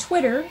us on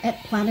Twitter at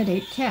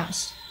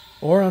Planet8Cast.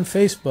 Or on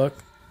Facebook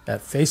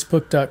at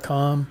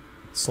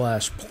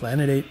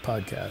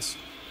facebook.com/Planet8Podcast.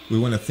 We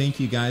want to thank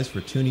you guys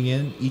for tuning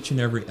in each and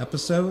every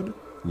episode.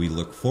 We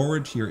look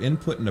forward to your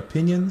input and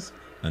opinions.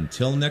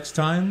 Until next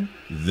time,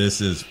 this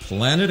is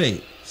Planet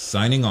 8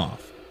 signing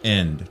off.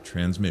 End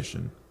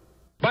transmission.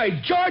 By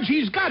George,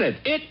 he's got it.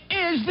 It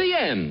is the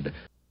end.